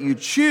loving, but you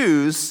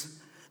choose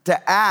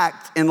to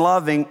act in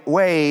loving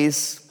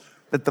ways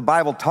that the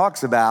Bible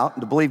talks about,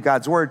 and to believe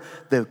God's word,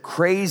 the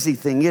crazy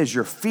thing is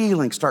your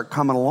feelings start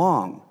coming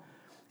along.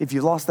 If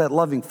you lost that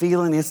loving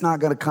feeling, it's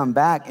not gonna come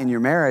back in your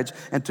marriage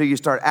until you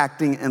start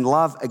acting in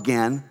love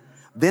again.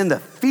 Then the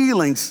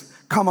feelings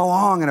come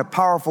along in a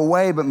powerful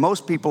way, but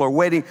most people are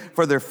waiting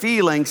for their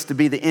feelings to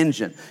be the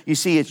engine. You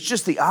see, it's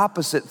just the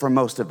opposite for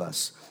most of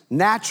us.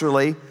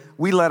 Naturally,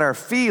 we let our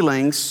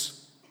feelings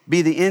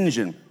be the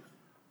engine,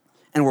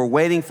 and we're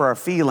waiting for our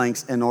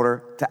feelings in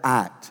order to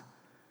act.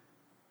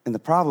 And the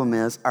problem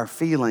is our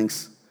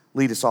feelings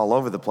lead us all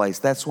over the place.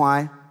 That's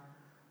why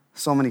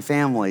so many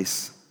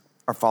families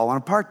are falling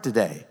apart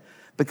today,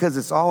 because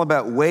it's all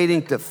about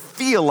waiting to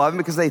feel love,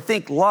 because they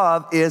think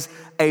love is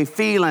a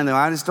feeling.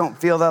 I just don't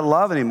feel that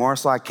love anymore,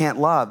 so I can't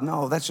love.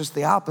 No, that's just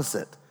the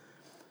opposite.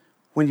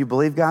 When you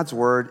believe God's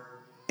word,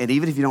 and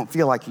even if you don't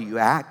feel like it, you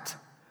act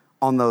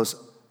on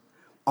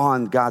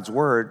God's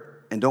word,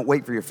 and don't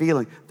wait for your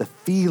feeling, the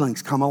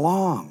feelings come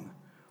along.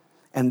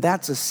 And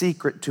that's a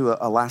secret to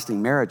a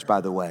lasting marriage,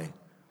 by the way.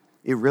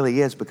 It really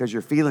is, because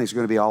your feelings are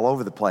going to be all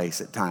over the place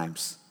at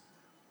times.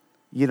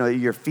 You know,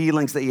 your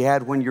feelings that you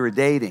had when you were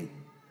dating.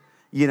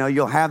 You know,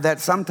 you'll have that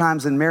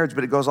sometimes in marriage,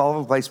 but it goes all over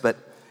the place. But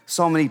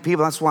so many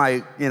people, that's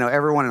why, you know,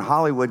 everyone in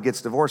Hollywood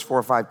gets divorced 4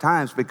 or 5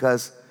 times,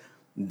 because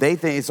they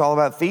think it's all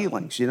about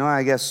feelings. You know,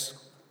 I guess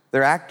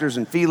they're actors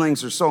and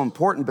feelings are so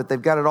important, but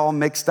they've got it all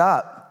mixed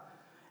up.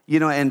 You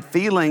know, and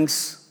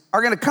feelings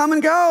are going to come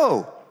and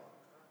go.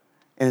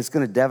 And it's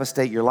going to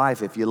devastate your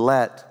life if you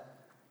let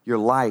your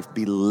life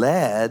be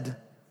led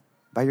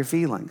by your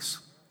feelings.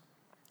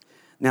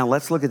 Now,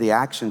 let's look at the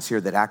actions here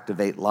that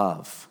activate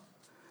love.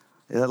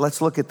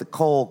 Let's look at the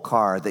coal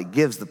car that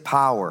gives the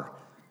power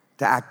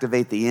to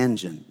activate the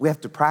engine. We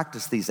have to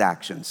practice these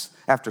actions.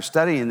 After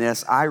studying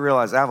this, I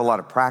realize I have a lot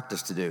of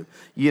practice to do.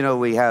 You know,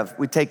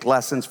 we take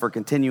lessons for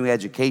continuing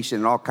education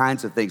and all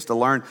kinds of things, to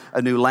learn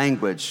a new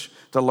language,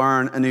 to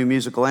learn a new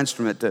musical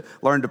instrument, to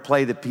learn to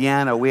play the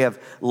piano. We have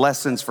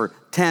lessons for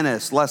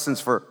tennis, lessons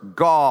for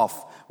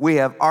golf. We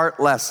have art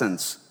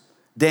lessons,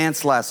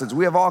 dance lessons.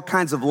 We have all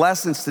kinds of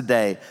lessons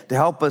today to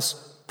help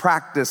us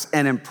practice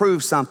and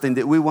improve something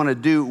that we want to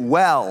do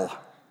well.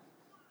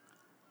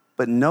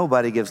 But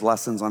nobody gives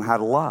lessons on how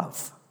to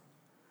love.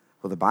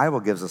 Well, the Bible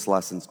gives us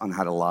lessons on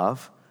how to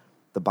love.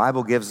 The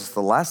Bible gives us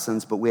the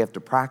lessons, but we have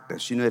to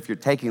practice. You know, if you're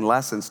taking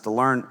lessons to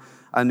learn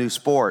a new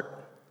sport,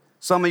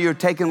 some of you are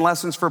taking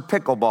lessons for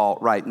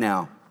pickleball right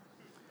now.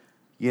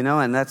 You know,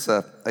 and that's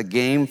a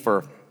game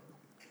for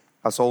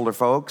us older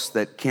folks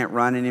that can't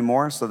run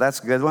anymore, so that's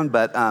a good one.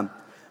 But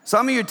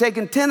some of you are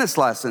taking tennis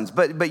lessons,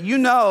 but you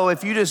know,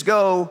 if you just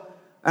go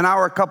an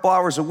hour, a couple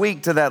hours a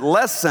week to that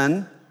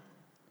lesson,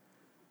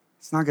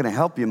 it's not going to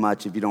help you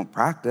much if you don't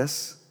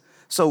practice.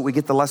 So we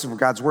get the lesson from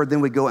God's word,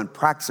 then we go and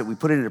practice it. We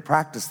put it into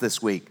practice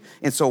this week.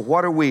 And so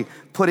what are we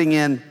putting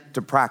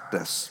into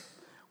practice?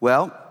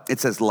 Well, it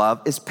says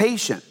love is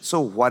patient.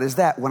 So what is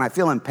that? When I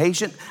feel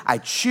impatient, I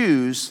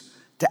choose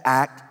to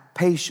act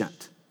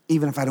patient,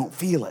 even if I don't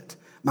feel it.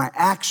 My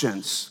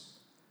actions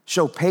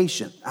show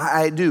patience.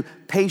 I do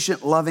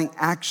patient, loving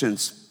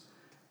actions.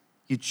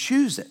 You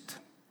choose it.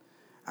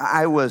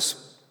 I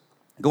was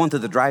going to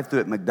the drive-thru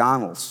at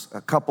McDonald's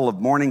a couple of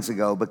mornings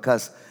ago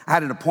because I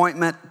had an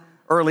appointment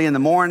early in the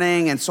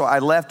morning, and so I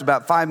left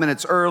about 5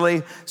 minutes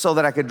early so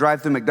that I could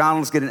drive through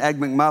McDonald's, get an Egg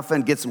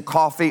McMuffin, get some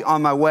coffee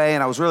on my way,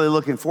 and I was really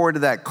looking forward to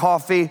that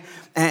coffee,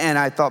 and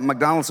I thought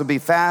McDonald's would be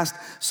fast.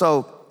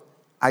 So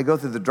I go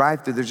through the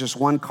drive-thru. There's just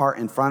one cart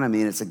in front of me,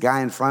 and it's a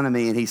guy in front of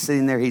me, and he's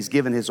sitting there. He's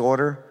giving his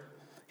order.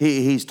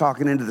 He's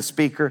talking into the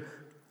speaker,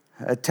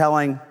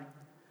 telling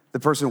the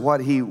person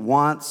what he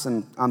wants,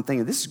 and I'm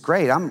thinking, this is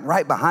great. I'm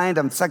right behind.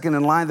 I'm second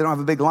in line. They don't have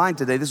a big line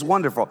today. This is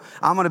wonderful.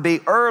 I'm going to be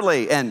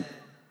early. And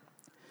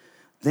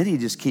then he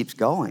just keeps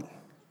going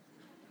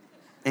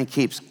and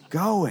keeps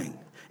going.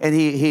 And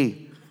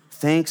he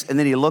thinks, and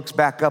then he looks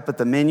back up at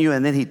the menu,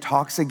 and then he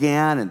talks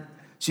again, and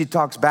she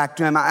talks back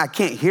to him. I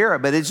can't hear it,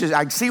 but it's just,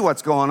 I see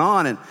what's going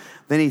on. And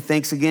then he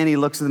thinks again, he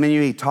looks at the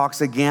menu, he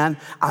talks again.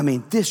 I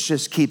mean, this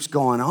just keeps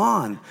going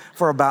on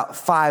for about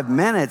 5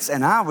 minutes,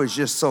 and I was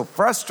just so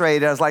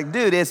frustrated. I was like,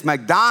 dude, it's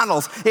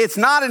McDonald's. It's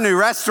not a new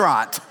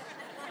restaurant.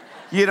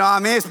 You know, I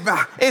mean,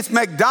 it's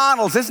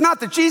McDonald's. It's not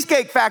the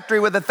Cheesecake Factory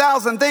with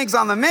 1,000 things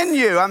on the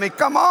menu. I mean,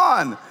 come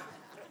on.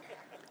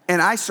 And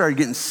I started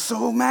getting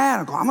so mad.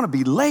 I'm going, I'm going to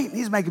be late, and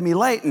he's making me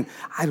late, and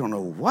I don't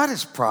know what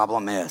his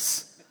problem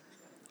is.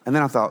 And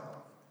then I thought,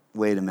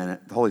 wait a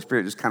minute. The Holy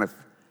Spirit just kind of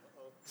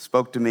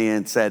spoke to me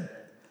and said,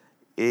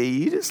 hey,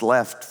 you just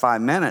left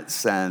 5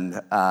 minutes, and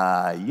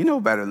you know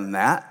better than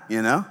that,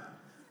 you know?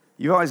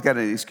 You always got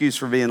an excuse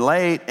for being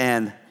late,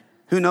 and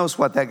who knows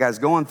what that guy's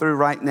going through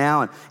right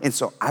now. And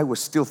so I was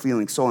still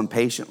feeling so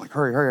impatient, like,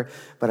 hurry, hurry.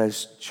 But I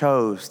just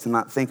chose to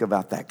not think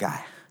about that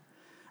guy.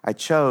 I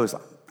chose,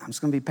 I'm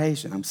just going to be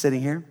patient. I'm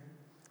sitting here.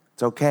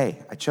 It's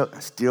okay. I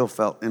still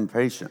felt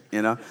impatient,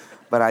 you know?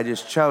 But I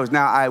just chose.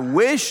 Now, I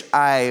wish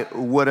I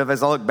would have,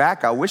 as I look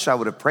back, I wish I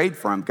would have prayed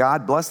for him.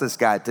 God bless this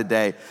guy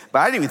today. But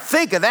I didn't even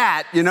think of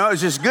that, you know?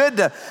 It's just good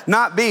to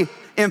not be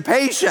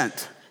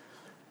impatient.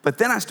 But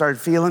then I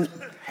started feeling,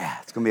 yeah,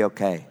 it's going to be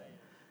okay.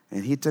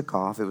 And he took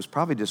off. It was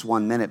probably just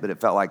 1 minute, but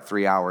it felt like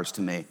 3 hours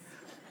to me.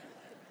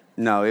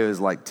 No, it was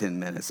like 10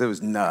 minutes. It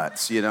was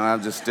nuts, you know?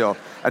 I'm just still,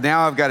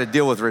 now I've got to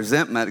deal with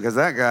resentment because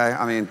that guy,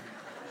 I mean,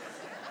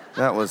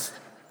 that was.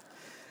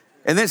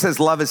 And then it says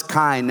love is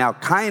kind. Now,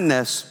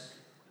 kindness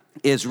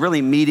is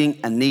really meeting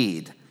a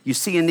need. You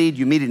see a need,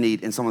 you meet a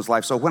need in someone's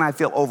life. So when I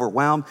feel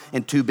overwhelmed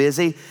and too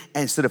busy,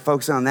 and instead of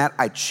focusing on that,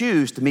 I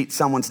choose to meet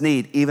someone's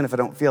need, even if I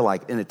don't feel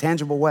like it, in a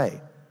tangible way.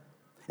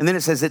 And then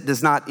it says it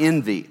does not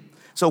envy.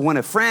 So when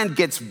a friend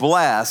gets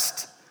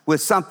blessed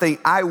with something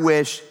I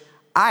wish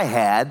I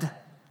had,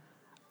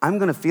 I'm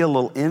going to feel a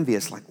little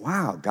envious, like,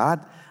 wow,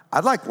 God,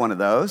 I'd like one of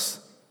those.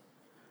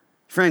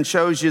 Friend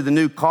shows you the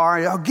new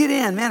car. Oh, get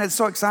in, man, it's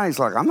so exciting. He's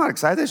like, I'm not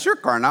excited. That's your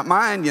car, not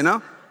mine, you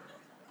know?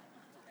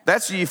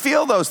 You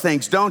feel those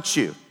things, don't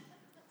you?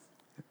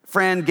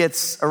 Friend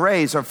gets a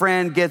raise, or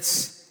friend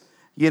gets,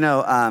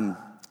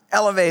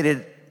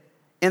 elevated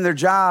in their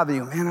job, and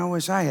you go, man, I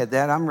wish I had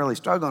that. I'm really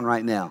struggling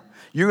right now.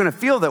 You're gonna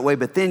feel that way,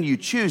 but then you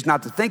choose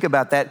not to think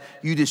about that.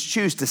 You just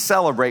choose to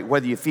celebrate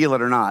whether you feel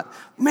it or not.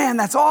 Man,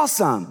 that's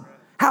awesome.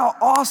 How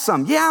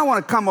awesome. Yeah, I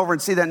wanna come over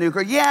and see that new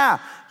car. Yeah,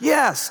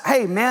 yes.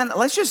 Hey, man,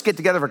 let's just get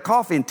together for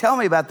coffee and tell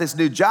me about this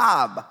new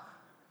job.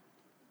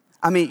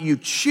 I mean, you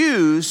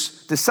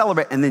choose to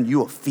celebrate, and then you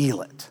will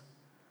feel it.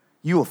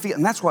 You will feel it,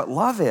 and that's what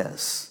love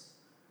is.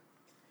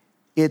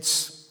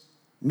 It's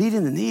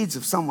meeting the needs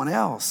of someone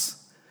else.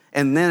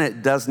 And then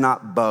it does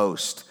not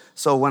boast.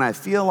 So when I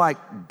feel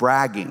like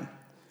bragging,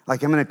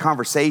 like I'm in a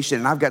conversation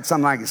and I've got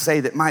something I can say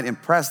that might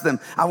impress them,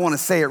 I want to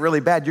say it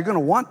really bad. You're going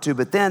to want to,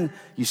 but then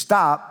you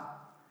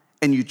stop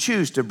and you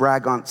choose to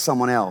brag on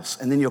someone else.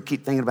 And then you'll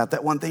keep thinking about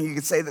that one thing you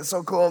could say that's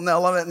so cool and they'll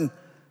love it. And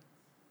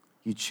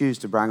you choose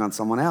to brag on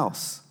someone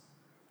else.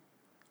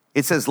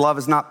 It says love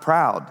is not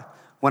proud.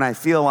 When I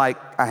feel like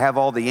I have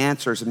all the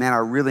answers, and man, I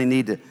really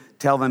need to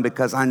tell them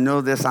because I know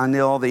this, I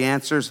know all the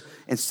answers.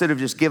 Instead of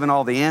just giving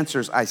all the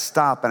answers, I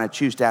stop and I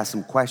choose to ask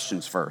some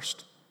questions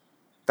first.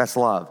 That's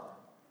love.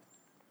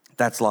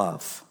 That's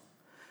love.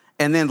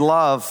 And then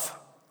love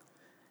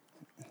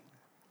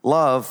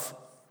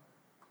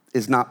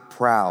is not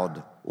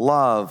proud.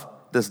 Love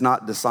does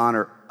not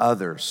dishonor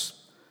others.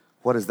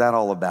 What is that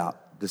all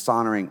about?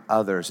 Dishonoring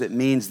others. It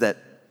means that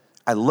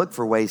I look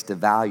for ways to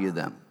value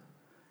them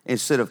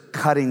instead of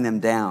cutting them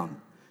down.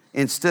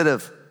 Instead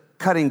of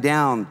cutting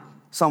down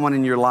someone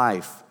in your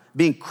life,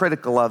 being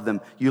critical of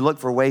them, you look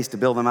for ways to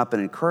build them up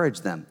and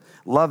encourage them.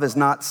 Love is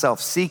not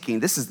self-seeking.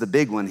 This is the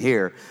big one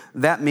here.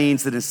 That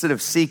means that instead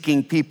of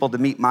seeking people to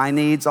meet my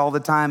needs all the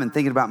time and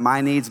thinking about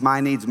my needs,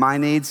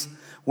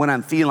 when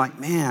I'm feeling like,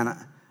 man,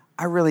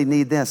 I really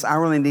need this, I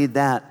really need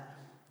that,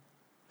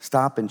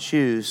 stop and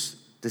choose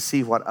to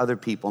see what other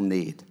people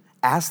need.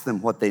 Ask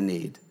them what they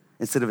need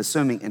instead of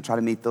assuming and try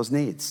to meet those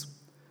needs.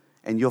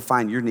 And you'll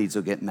find your needs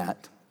will get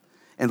met.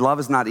 And love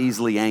is not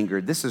easily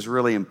angered. This is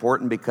really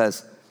important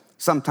because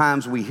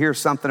sometimes we hear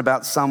something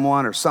about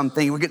someone or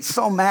something, we get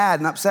so mad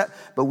and upset,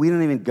 but we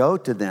don't even go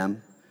to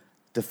them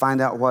to find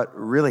out what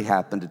really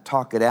happened, to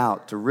talk it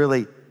out, to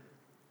really,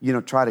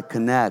 try to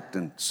connect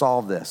and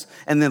solve this.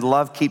 And then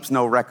love keeps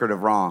no record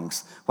of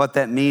wrongs. What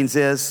that means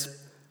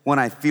is when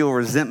I feel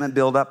resentment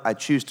build up, I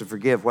choose to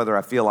forgive whether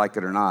I feel like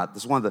it or not.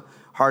 This is one of the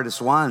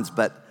hardest ones,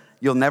 but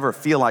you'll never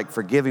feel like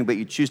forgiving, but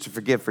you choose to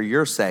forgive for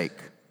your sake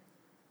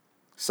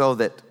so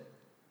that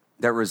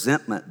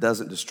resentment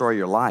doesn't destroy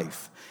your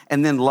life.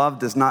 And then love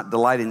does not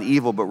delight in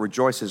evil, but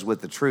rejoices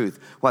with the truth.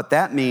 What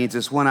that means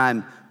is when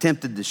I'm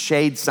tempted to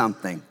shade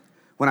something,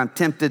 when I'm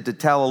tempted to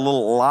tell a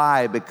little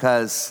lie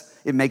because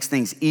it makes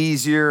things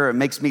easier, it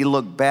makes me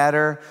look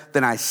better,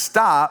 then I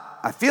stop.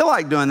 I feel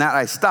like doing that,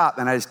 I stop,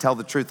 and I just tell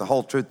the truth, the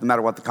whole truth, no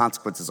matter what the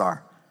consequences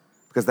are.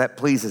 Because that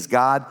pleases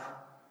God,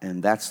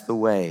 and that's the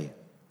way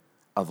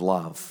of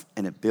love,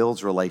 and it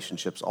builds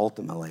relationships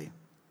ultimately.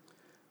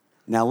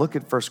 Now look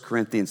at 1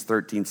 Corinthians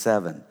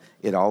 13:7.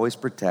 It always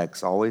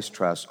protects, always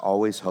trusts,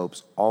 always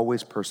hopes,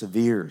 always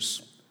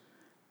perseveres.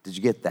 Did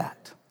you get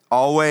that?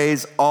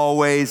 Always,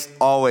 always,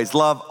 always.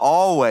 Love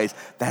always.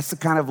 That's the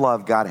kind of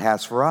love God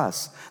has for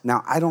us.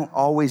 Now, I don't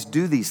always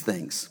do these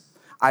things.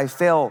 I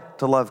fail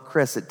to love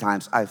Chris at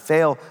times. I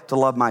fail to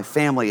love my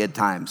family at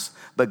times.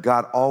 But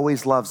God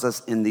always loves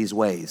us in these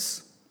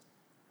ways.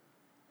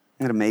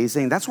 Isn't it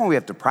amazing? That's why we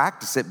have to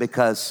practice it,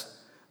 because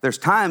there's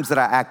times that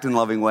I act in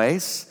loving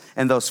ways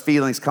and those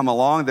feelings come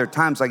along. There are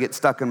times I get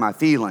stuck in my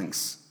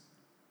feelings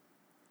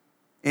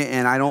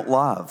and I don't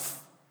love.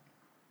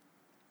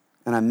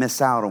 And I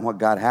miss out on what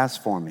God has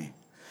for me.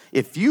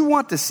 If you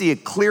want to see a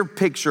clear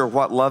picture of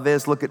what love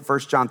is, look at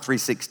 1 John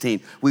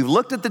 3:16. We've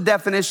looked at the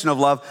definition of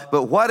love,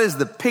 but what is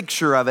the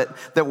picture of it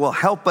that will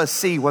help us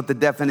see what the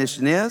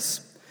definition is?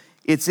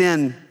 It's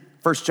in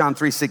 1 John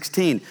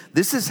 3:16.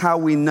 This is how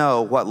we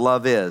know what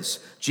love is.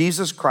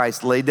 Jesus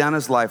Christ laid down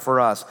his life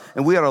for us,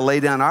 and we ought to lay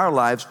down our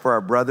lives for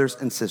our brothers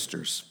and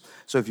sisters.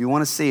 So if you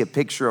want to see a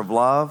picture of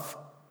love,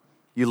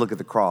 you look at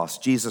the cross.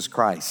 Jesus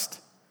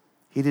Christ,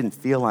 he didn't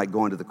feel like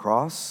going to the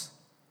cross.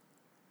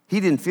 He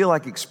didn't feel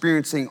like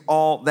experiencing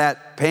all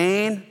that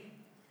pain,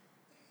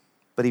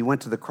 but he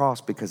went to the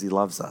cross because he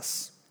loves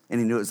us. And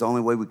he knew it was the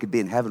only way we could be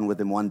in heaven with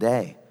him one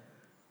day.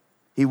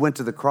 He went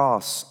to the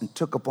cross and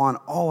took upon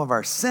all of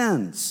our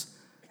sins.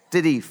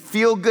 Did he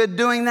feel good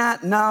doing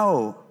that?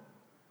 No.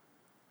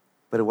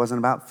 But it wasn't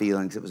about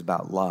feelings, it was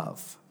about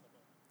love.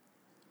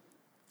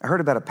 I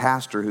heard about a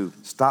pastor who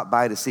stopped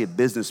by to see a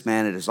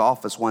businessman at his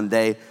office one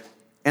day,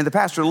 and the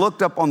pastor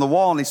looked up on the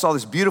wall and he saw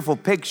this beautiful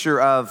picture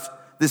of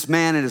this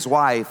man and his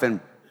wife, and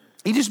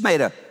he just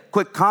made a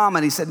quick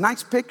comment. He said,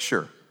 "Nice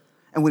picture."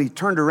 And when he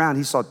turned around,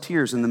 he saw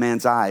tears in the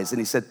man's eyes, and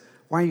he said,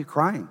 "Why are you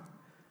crying?"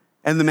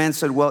 And the man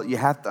said, "Well, you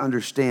have to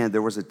understand,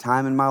 there was a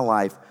time in my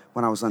life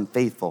when I was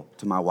unfaithful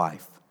to my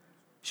wife.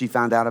 She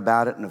found out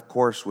about it and, of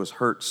course, was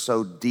hurt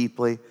so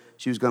deeply.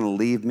 She was going to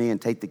leave me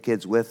and take the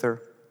kids with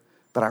her.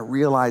 But I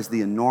realized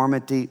the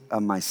enormity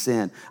of my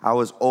sin. I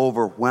was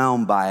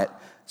overwhelmed by it.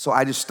 So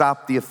I just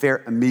stopped the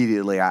affair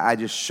immediately. I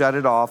just shut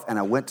it off, and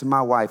I went to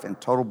my wife in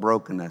total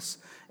brokenness.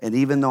 And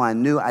even though I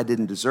knew I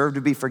didn't deserve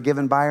to be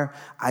forgiven by her,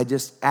 I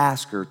just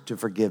asked her to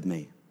forgive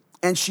me.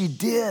 And she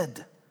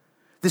did.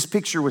 This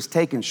picture was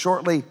taken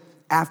shortly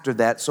after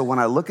that. So when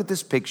I look at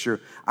this picture,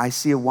 I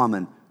see a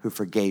woman who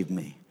forgave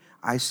me.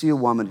 I see a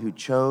woman who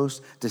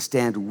chose to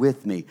stand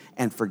with me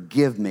and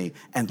forgive me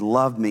and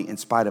love me in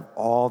spite of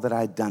all that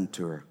I'd done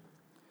to her.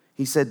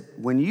 He said,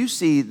 when you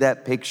see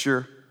that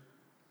picture,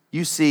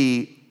 you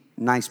see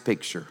nice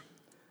picture.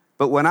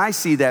 But when I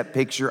see that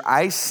picture,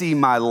 I see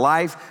my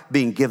life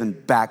being given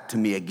back to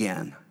me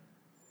again.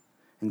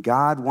 And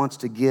God wants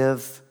to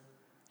give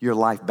your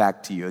life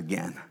back to you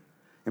again.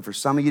 And for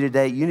some of you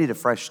today, you need a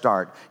fresh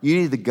start. You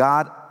need the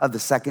God of the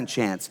second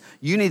chance.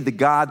 You need the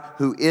God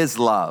who is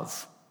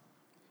love.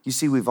 You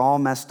see, we've all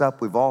messed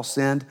up. We've all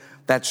sinned.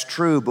 That's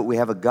true, but we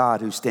have a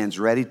God who stands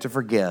ready to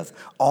forgive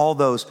all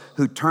those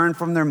who turn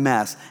from their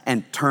mess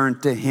and turn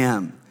to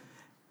him.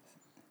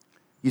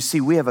 You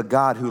see, we have a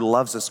God who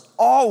loves us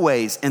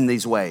always in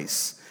these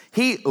ways.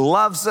 He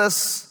loves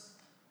us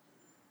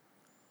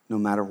no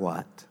matter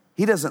what.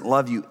 He doesn't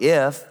love you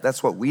if,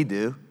 that's what we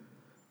do.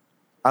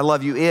 I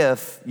love you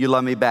if you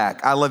love me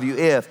back. I love you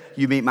if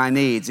you meet my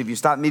needs. If you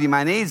stop meeting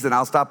my needs, then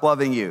I'll stop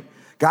loving you.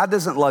 God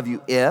doesn't love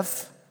you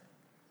if.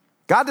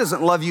 God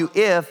doesn't love you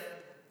if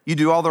you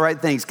do all the right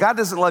things. God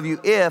doesn't love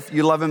you if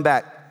you love him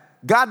back.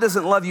 God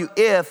doesn't love you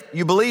if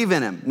you believe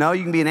in him. No,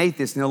 you can be an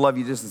atheist and he'll love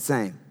you just the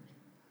same.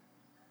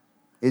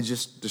 It's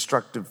just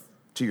destructive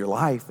to your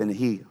life and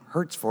he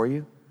hurts for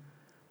you.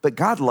 But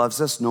God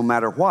loves us no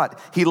matter what.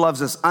 He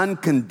loves us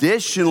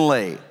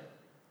unconditionally.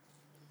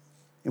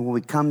 And when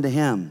we come to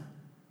him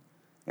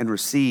and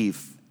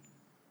receive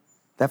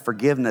that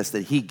forgiveness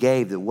that he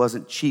gave that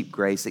wasn't cheap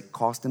grace, it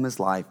cost him his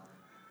life,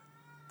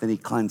 then he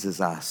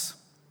cleanses us.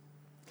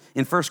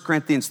 In 1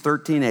 Corinthians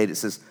 13:8, it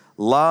says,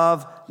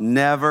 love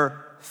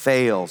never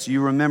fails.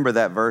 You remember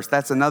that verse.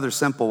 That's another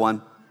simple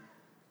one.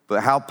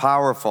 But how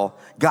powerful.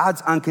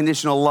 God's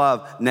unconditional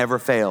love never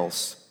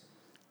fails.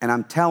 And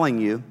I'm telling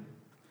you,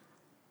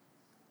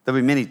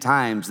 there'll be many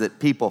times that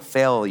people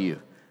fail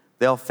you.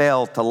 They'll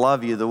fail to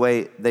love you the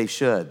way they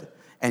should.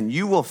 And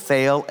you will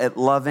fail at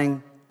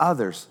loving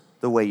others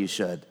the way you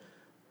should.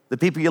 The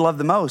people you love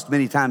the most,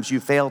 many times you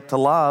fail to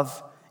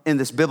love in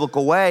this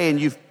biblical way, and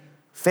you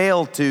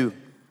fail to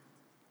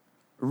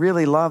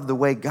really love the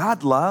way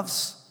God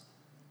loves.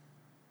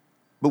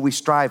 But we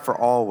strive for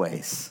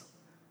always.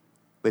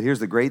 But here's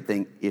the great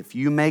thing. If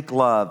you make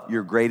love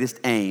your greatest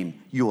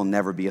aim, you will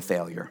never be a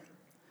failure.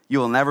 You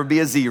will never be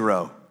a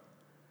zero.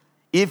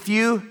 If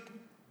you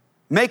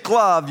make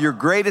love your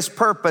greatest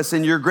purpose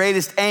and your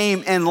greatest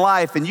aim in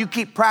life, and you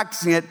keep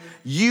practicing it,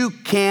 you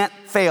can't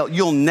fail.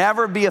 You'll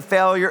never be a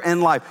failure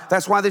in life.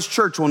 That's why this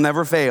church will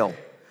never fail,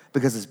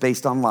 because it's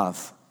based on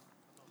love.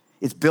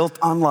 It's built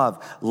on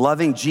love.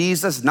 Loving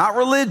Jesus, not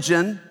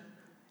religion.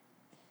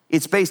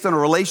 It's based on a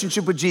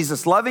relationship with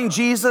Jesus, loving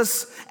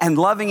Jesus and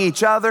loving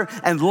each other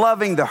and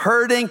loving the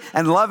hurting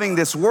and loving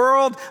this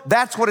world.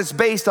 That's what it's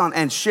based on,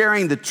 and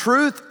sharing the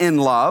truth in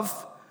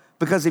love.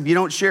 Because if you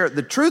don't share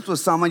the truth with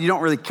someone, you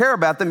don't really care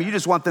about them. You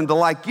just want them to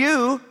like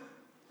you.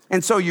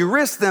 And so you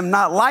risk them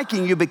not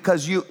liking you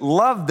because you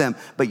love them,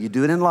 but you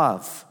do it in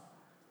love.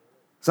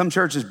 Some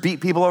churches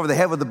beat people over the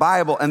head with the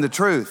Bible and the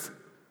truth.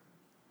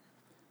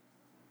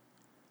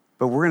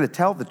 But we're going to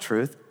tell the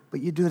truth, but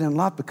you do it in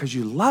love because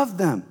you love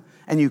them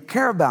and you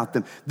care about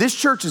them. This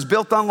church is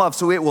built on love,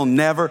 so it will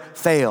never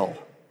fail.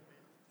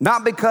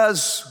 Not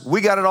because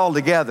we got it all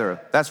together,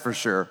 that's for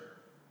sure,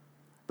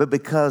 but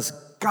because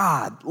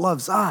God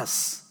loves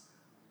us.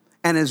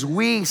 And as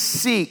we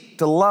seek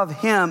to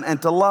love him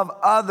and to love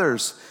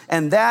others,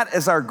 and that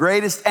is our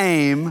greatest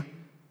aim,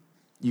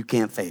 you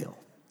can't fail.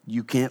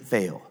 You can't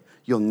fail.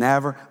 You'll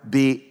never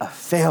be a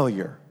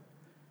failure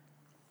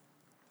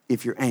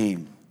if your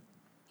aim,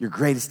 your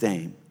greatest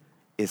aim,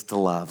 is to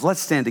love. Let's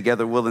stand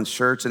together, Woodlands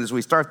Church, and as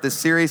we start this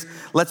series,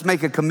 let's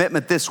make a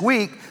commitment this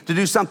week to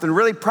do something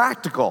really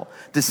practical,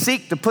 to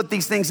seek to put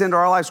these things into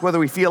our lives, whether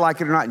we feel like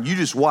it or not, and you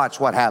just watch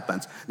what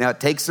happens. Now, it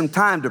takes some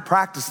time to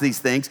practice these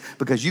things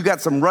because you got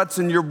some ruts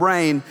in your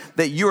brain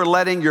that you are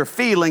letting your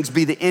feelings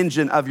be the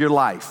engine of your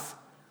life.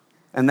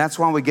 And that's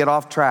why we get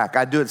off track.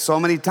 I do it so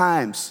many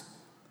times.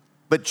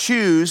 But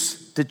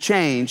choose to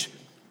change.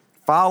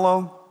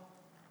 Follow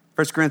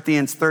 1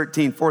 Corinthians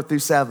 13,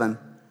 4-7,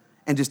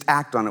 and just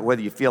act on it,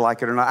 whether you feel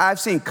like it or not. I've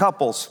seen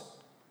couples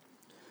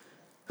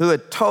who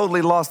had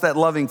totally lost that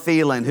loving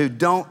feeling, who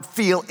don't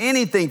feel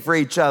anything for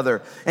each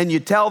other. And you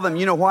tell them,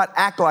 you know what?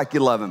 Act like you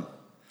love him.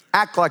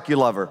 Act like you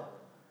love her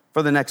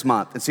for the next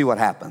month and see what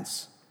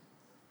happens.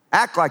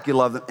 Act like you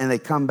love them. And they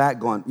come back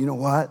going, you know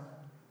what?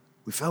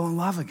 We fell in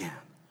love again.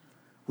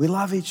 We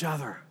love each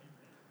other.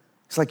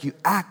 It's like you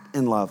act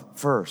in love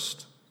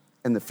first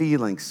and the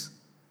feelings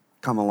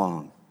come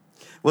along.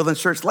 Well, then,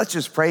 church, let's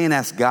just pray and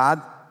ask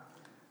God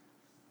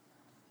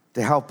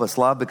to help us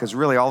love, because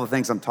really all the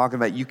things I'm talking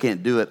about, you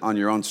can't do it on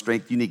your own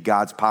strength. You need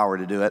God's power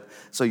to do it.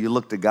 So you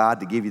look to God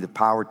to give you the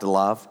power to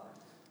love.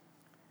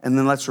 And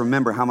then let's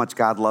remember how much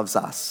God loves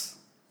us.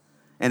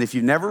 And if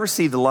you've never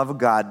received the love of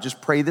God,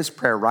 just pray this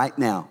prayer right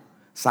now,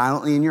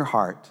 silently in your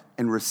heart,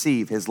 and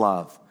receive his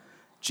love.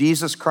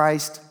 Jesus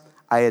Christ,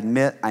 I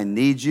admit I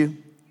need you.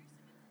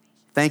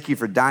 Thank you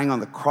for dying on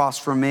the cross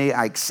for me.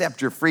 I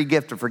accept your free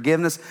gift of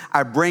forgiveness.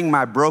 I bring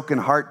my broken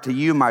heart to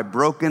you, my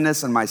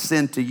brokenness and my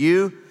sin to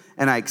you,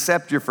 and I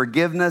accept your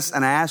forgiveness,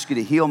 and I ask you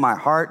to heal my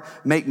heart,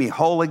 make me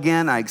whole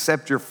again. I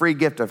accept your free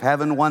gift of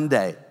heaven one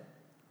day.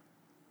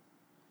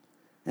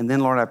 And then,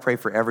 Lord, I pray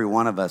for every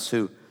one of us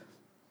who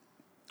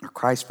are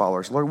Christ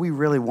followers. Lord, we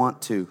really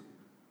want to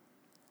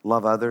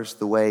love others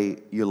the way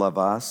you love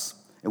us,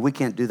 and we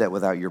can't do that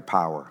without your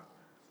power.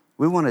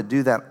 We want to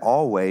do that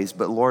always,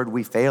 but Lord,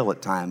 we fail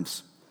at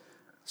times.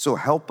 So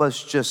help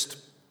us just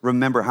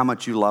remember how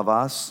much you love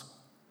us.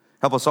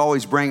 Help us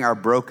always bring our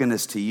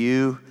brokenness to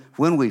you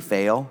when we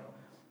fail.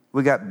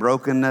 We got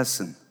brokenness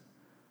and,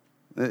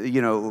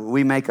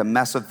 we make a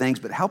mess of things,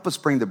 but help us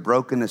bring the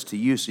brokenness to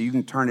you so you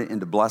can turn it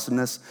into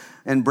blessedness,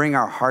 and bring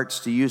our hearts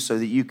to you so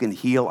that you can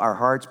heal our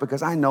hearts.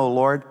 Because I know,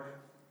 Lord,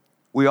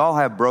 we all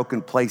have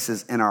broken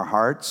places in our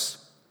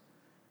hearts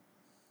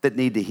that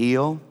need to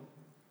heal.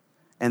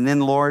 And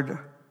then, Lord,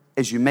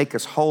 as you make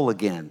us whole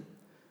again,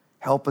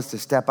 help us to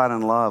step out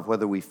in love,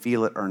 whether we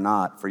feel it or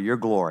not, for your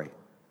glory.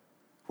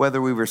 Whether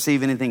we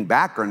receive anything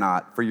back or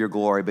not, for your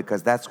glory,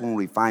 because that's when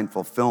we find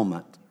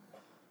fulfillment.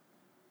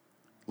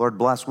 Lord,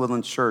 bless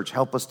Woodlands Church.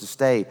 Help us to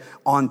stay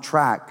on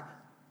track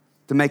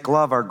to make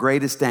love our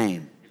greatest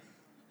aim.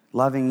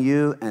 Loving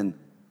you and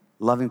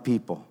loving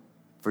people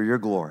for your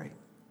glory.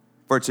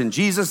 For it's in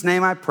Jesus'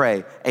 name I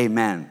pray,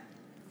 amen.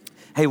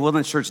 Hey,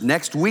 Woodlands Church,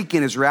 next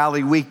weekend is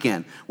Rally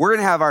Weekend. We're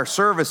going to have our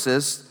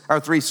services, our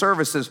 3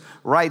 services,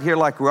 right here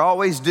like we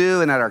always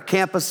do and at our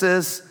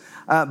campuses.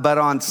 But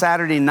on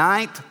Saturday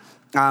night,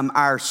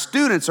 our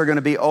students are going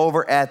to be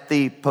over at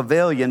the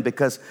pavilion,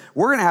 because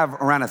we're going to have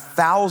around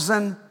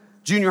 1,000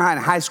 junior high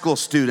and high school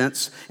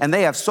students, and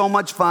they have so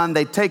much fun.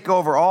 They take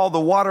over all the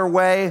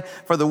waterway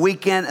for the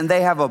weekend, and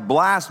they have a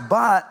blast.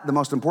 But the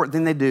most important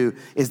thing they do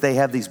is they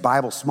have these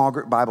small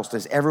group Bible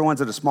studies.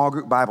 Everyone's at a small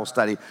group Bible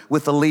study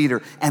with a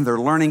leader, and they're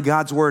learning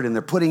God's word, and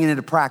they're putting it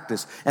into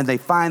practice, and they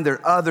find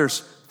there are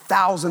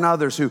 1,000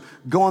 others who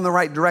go in the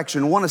right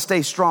direction, want to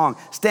stay strong,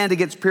 stand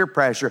against peer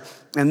pressure.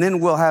 And then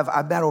we'll have,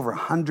 I bet, over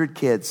 100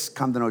 kids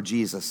come to know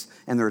Jesus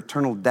and their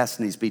eternal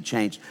destinies be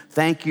changed.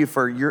 Thank you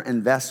for your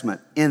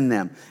investment in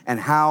them and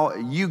how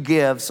you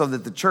give so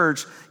that the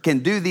church can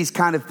do these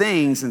kind of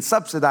things and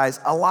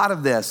subsidize a lot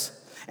of this.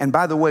 And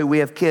by the way, we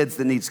have kids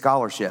that need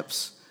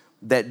scholarships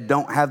that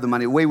don't have the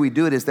money. The way we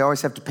do it is they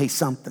always have to pay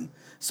something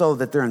so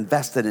that they're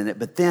invested in it.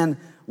 But then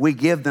we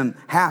give them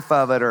half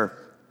of it, or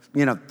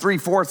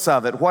 3/4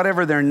 of it,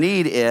 whatever their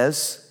need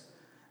is,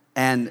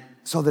 and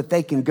so that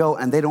they can go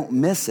and they don't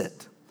miss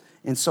it.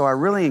 And so I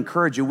really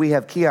encourage you, we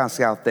have kiosks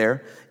out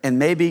there, and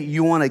maybe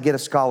you want to get a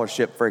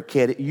scholarship for a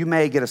kid. You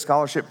may get a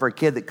scholarship for a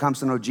kid that comes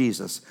to know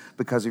Jesus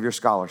because of your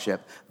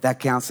scholarship. That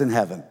counts in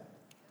heaven.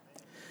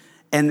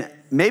 And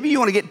maybe you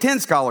want to get 10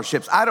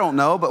 scholarships. I don't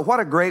know, but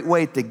what a great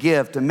way to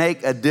give, to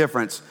make a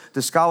difference,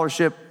 to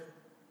scholarship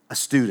a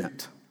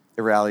student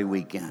at Rally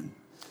Weekend.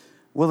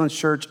 Woodlands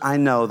Church, I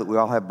know that we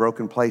all have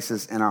broken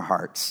places in our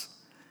hearts.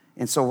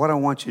 And so what I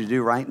want you to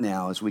do right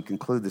now as we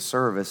conclude the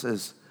service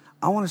is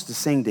I want us to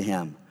sing to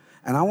him.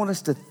 And I want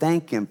us to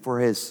thank him for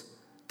his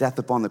death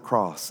upon the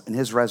cross and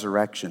his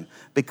resurrection.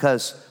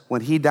 Because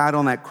when he died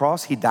on that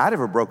cross, he died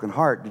of a broken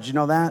heart. Did you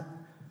know that?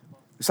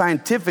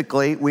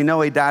 Scientifically, we know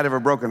he died of a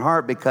broken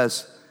heart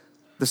because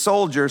the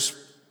soldiers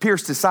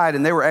pierced his side,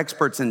 and they were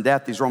experts in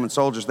death, these Roman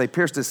soldiers. They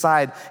pierced his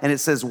side, and it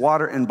says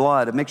water and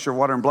blood, a mixture of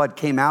water and blood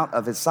came out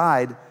of his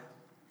side,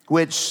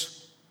 which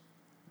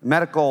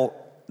medical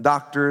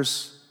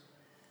doctors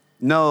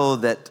know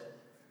that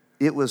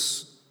it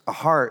was a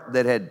heart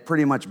that had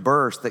pretty much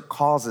burst that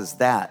causes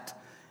that.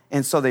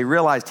 And so they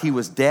realized he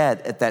was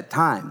dead at that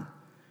time,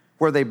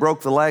 where they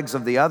broke the legs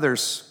of the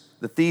others,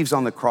 the thieves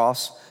on the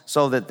cross,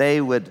 so that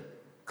they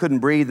couldn't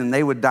breathe and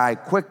they would die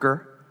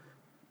quicker.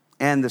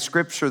 And the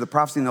scripture, the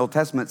prophecy in the Old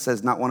Testament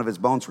says not one of his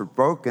bones were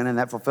broken, and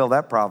that fulfilled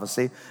that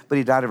prophecy, but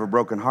he died of a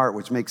broken heart,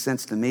 which makes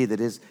sense to me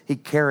that he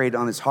carried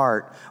on his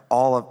heart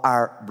all of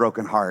our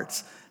broken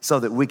hearts so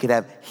that we could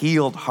have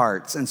healed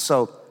hearts. And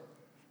so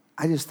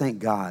I just thank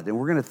God, and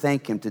we're going to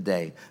thank him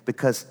today,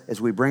 because as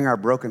we bring our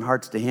broken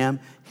hearts to him,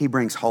 he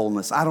brings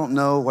wholeness. I don't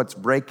know what's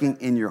breaking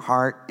in your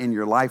heart, in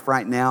your life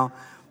right now,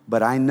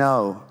 but I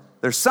know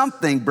there's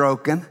something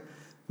broken,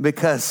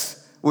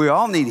 because we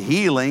all need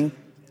healing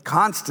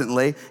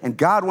constantly, and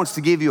God wants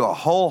to give you a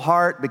whole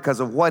heart because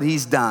of what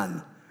he's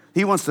done.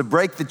 He wants to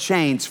break the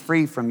chains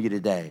free from you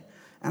today.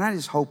 And I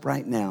just hope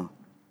right now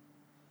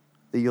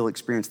that you'll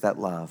experience that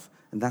love.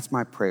 And that's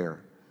my prayer,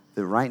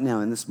 that right now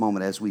in this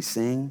moment as we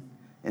sing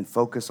and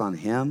focus on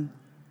him,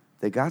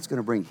 that God's going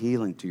to bring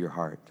healing to your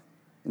heart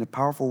in a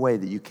powerful way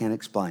that you can't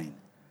explain.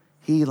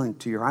 Healing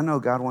to your, I know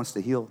God wants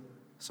to heal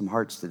some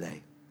hearts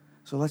today.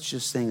 So let's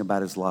just sing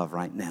about his love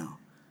right now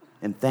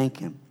and thank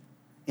him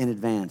in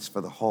advance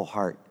for the whole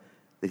heart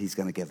that he's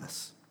going to give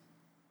us.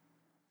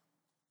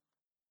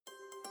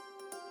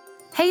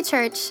 Hey,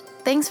 church.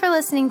 Thanks for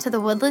listening to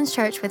the Woodlands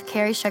Church with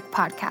Carrie Shook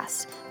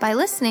podcast. By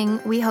listening,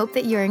 we hope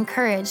that you're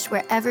encouraged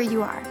wherever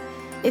you are.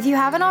 If you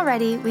haven't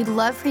already, we'd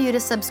love for you to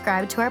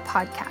subscribe to our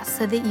podcast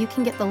so that you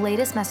can get the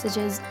latest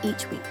messages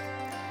each week.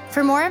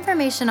 For more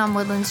information on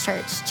Woodlands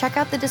Church, check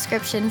out the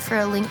description for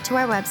a link to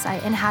our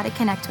website and how to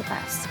connect with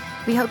us.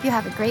 We hope you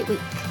have a great week.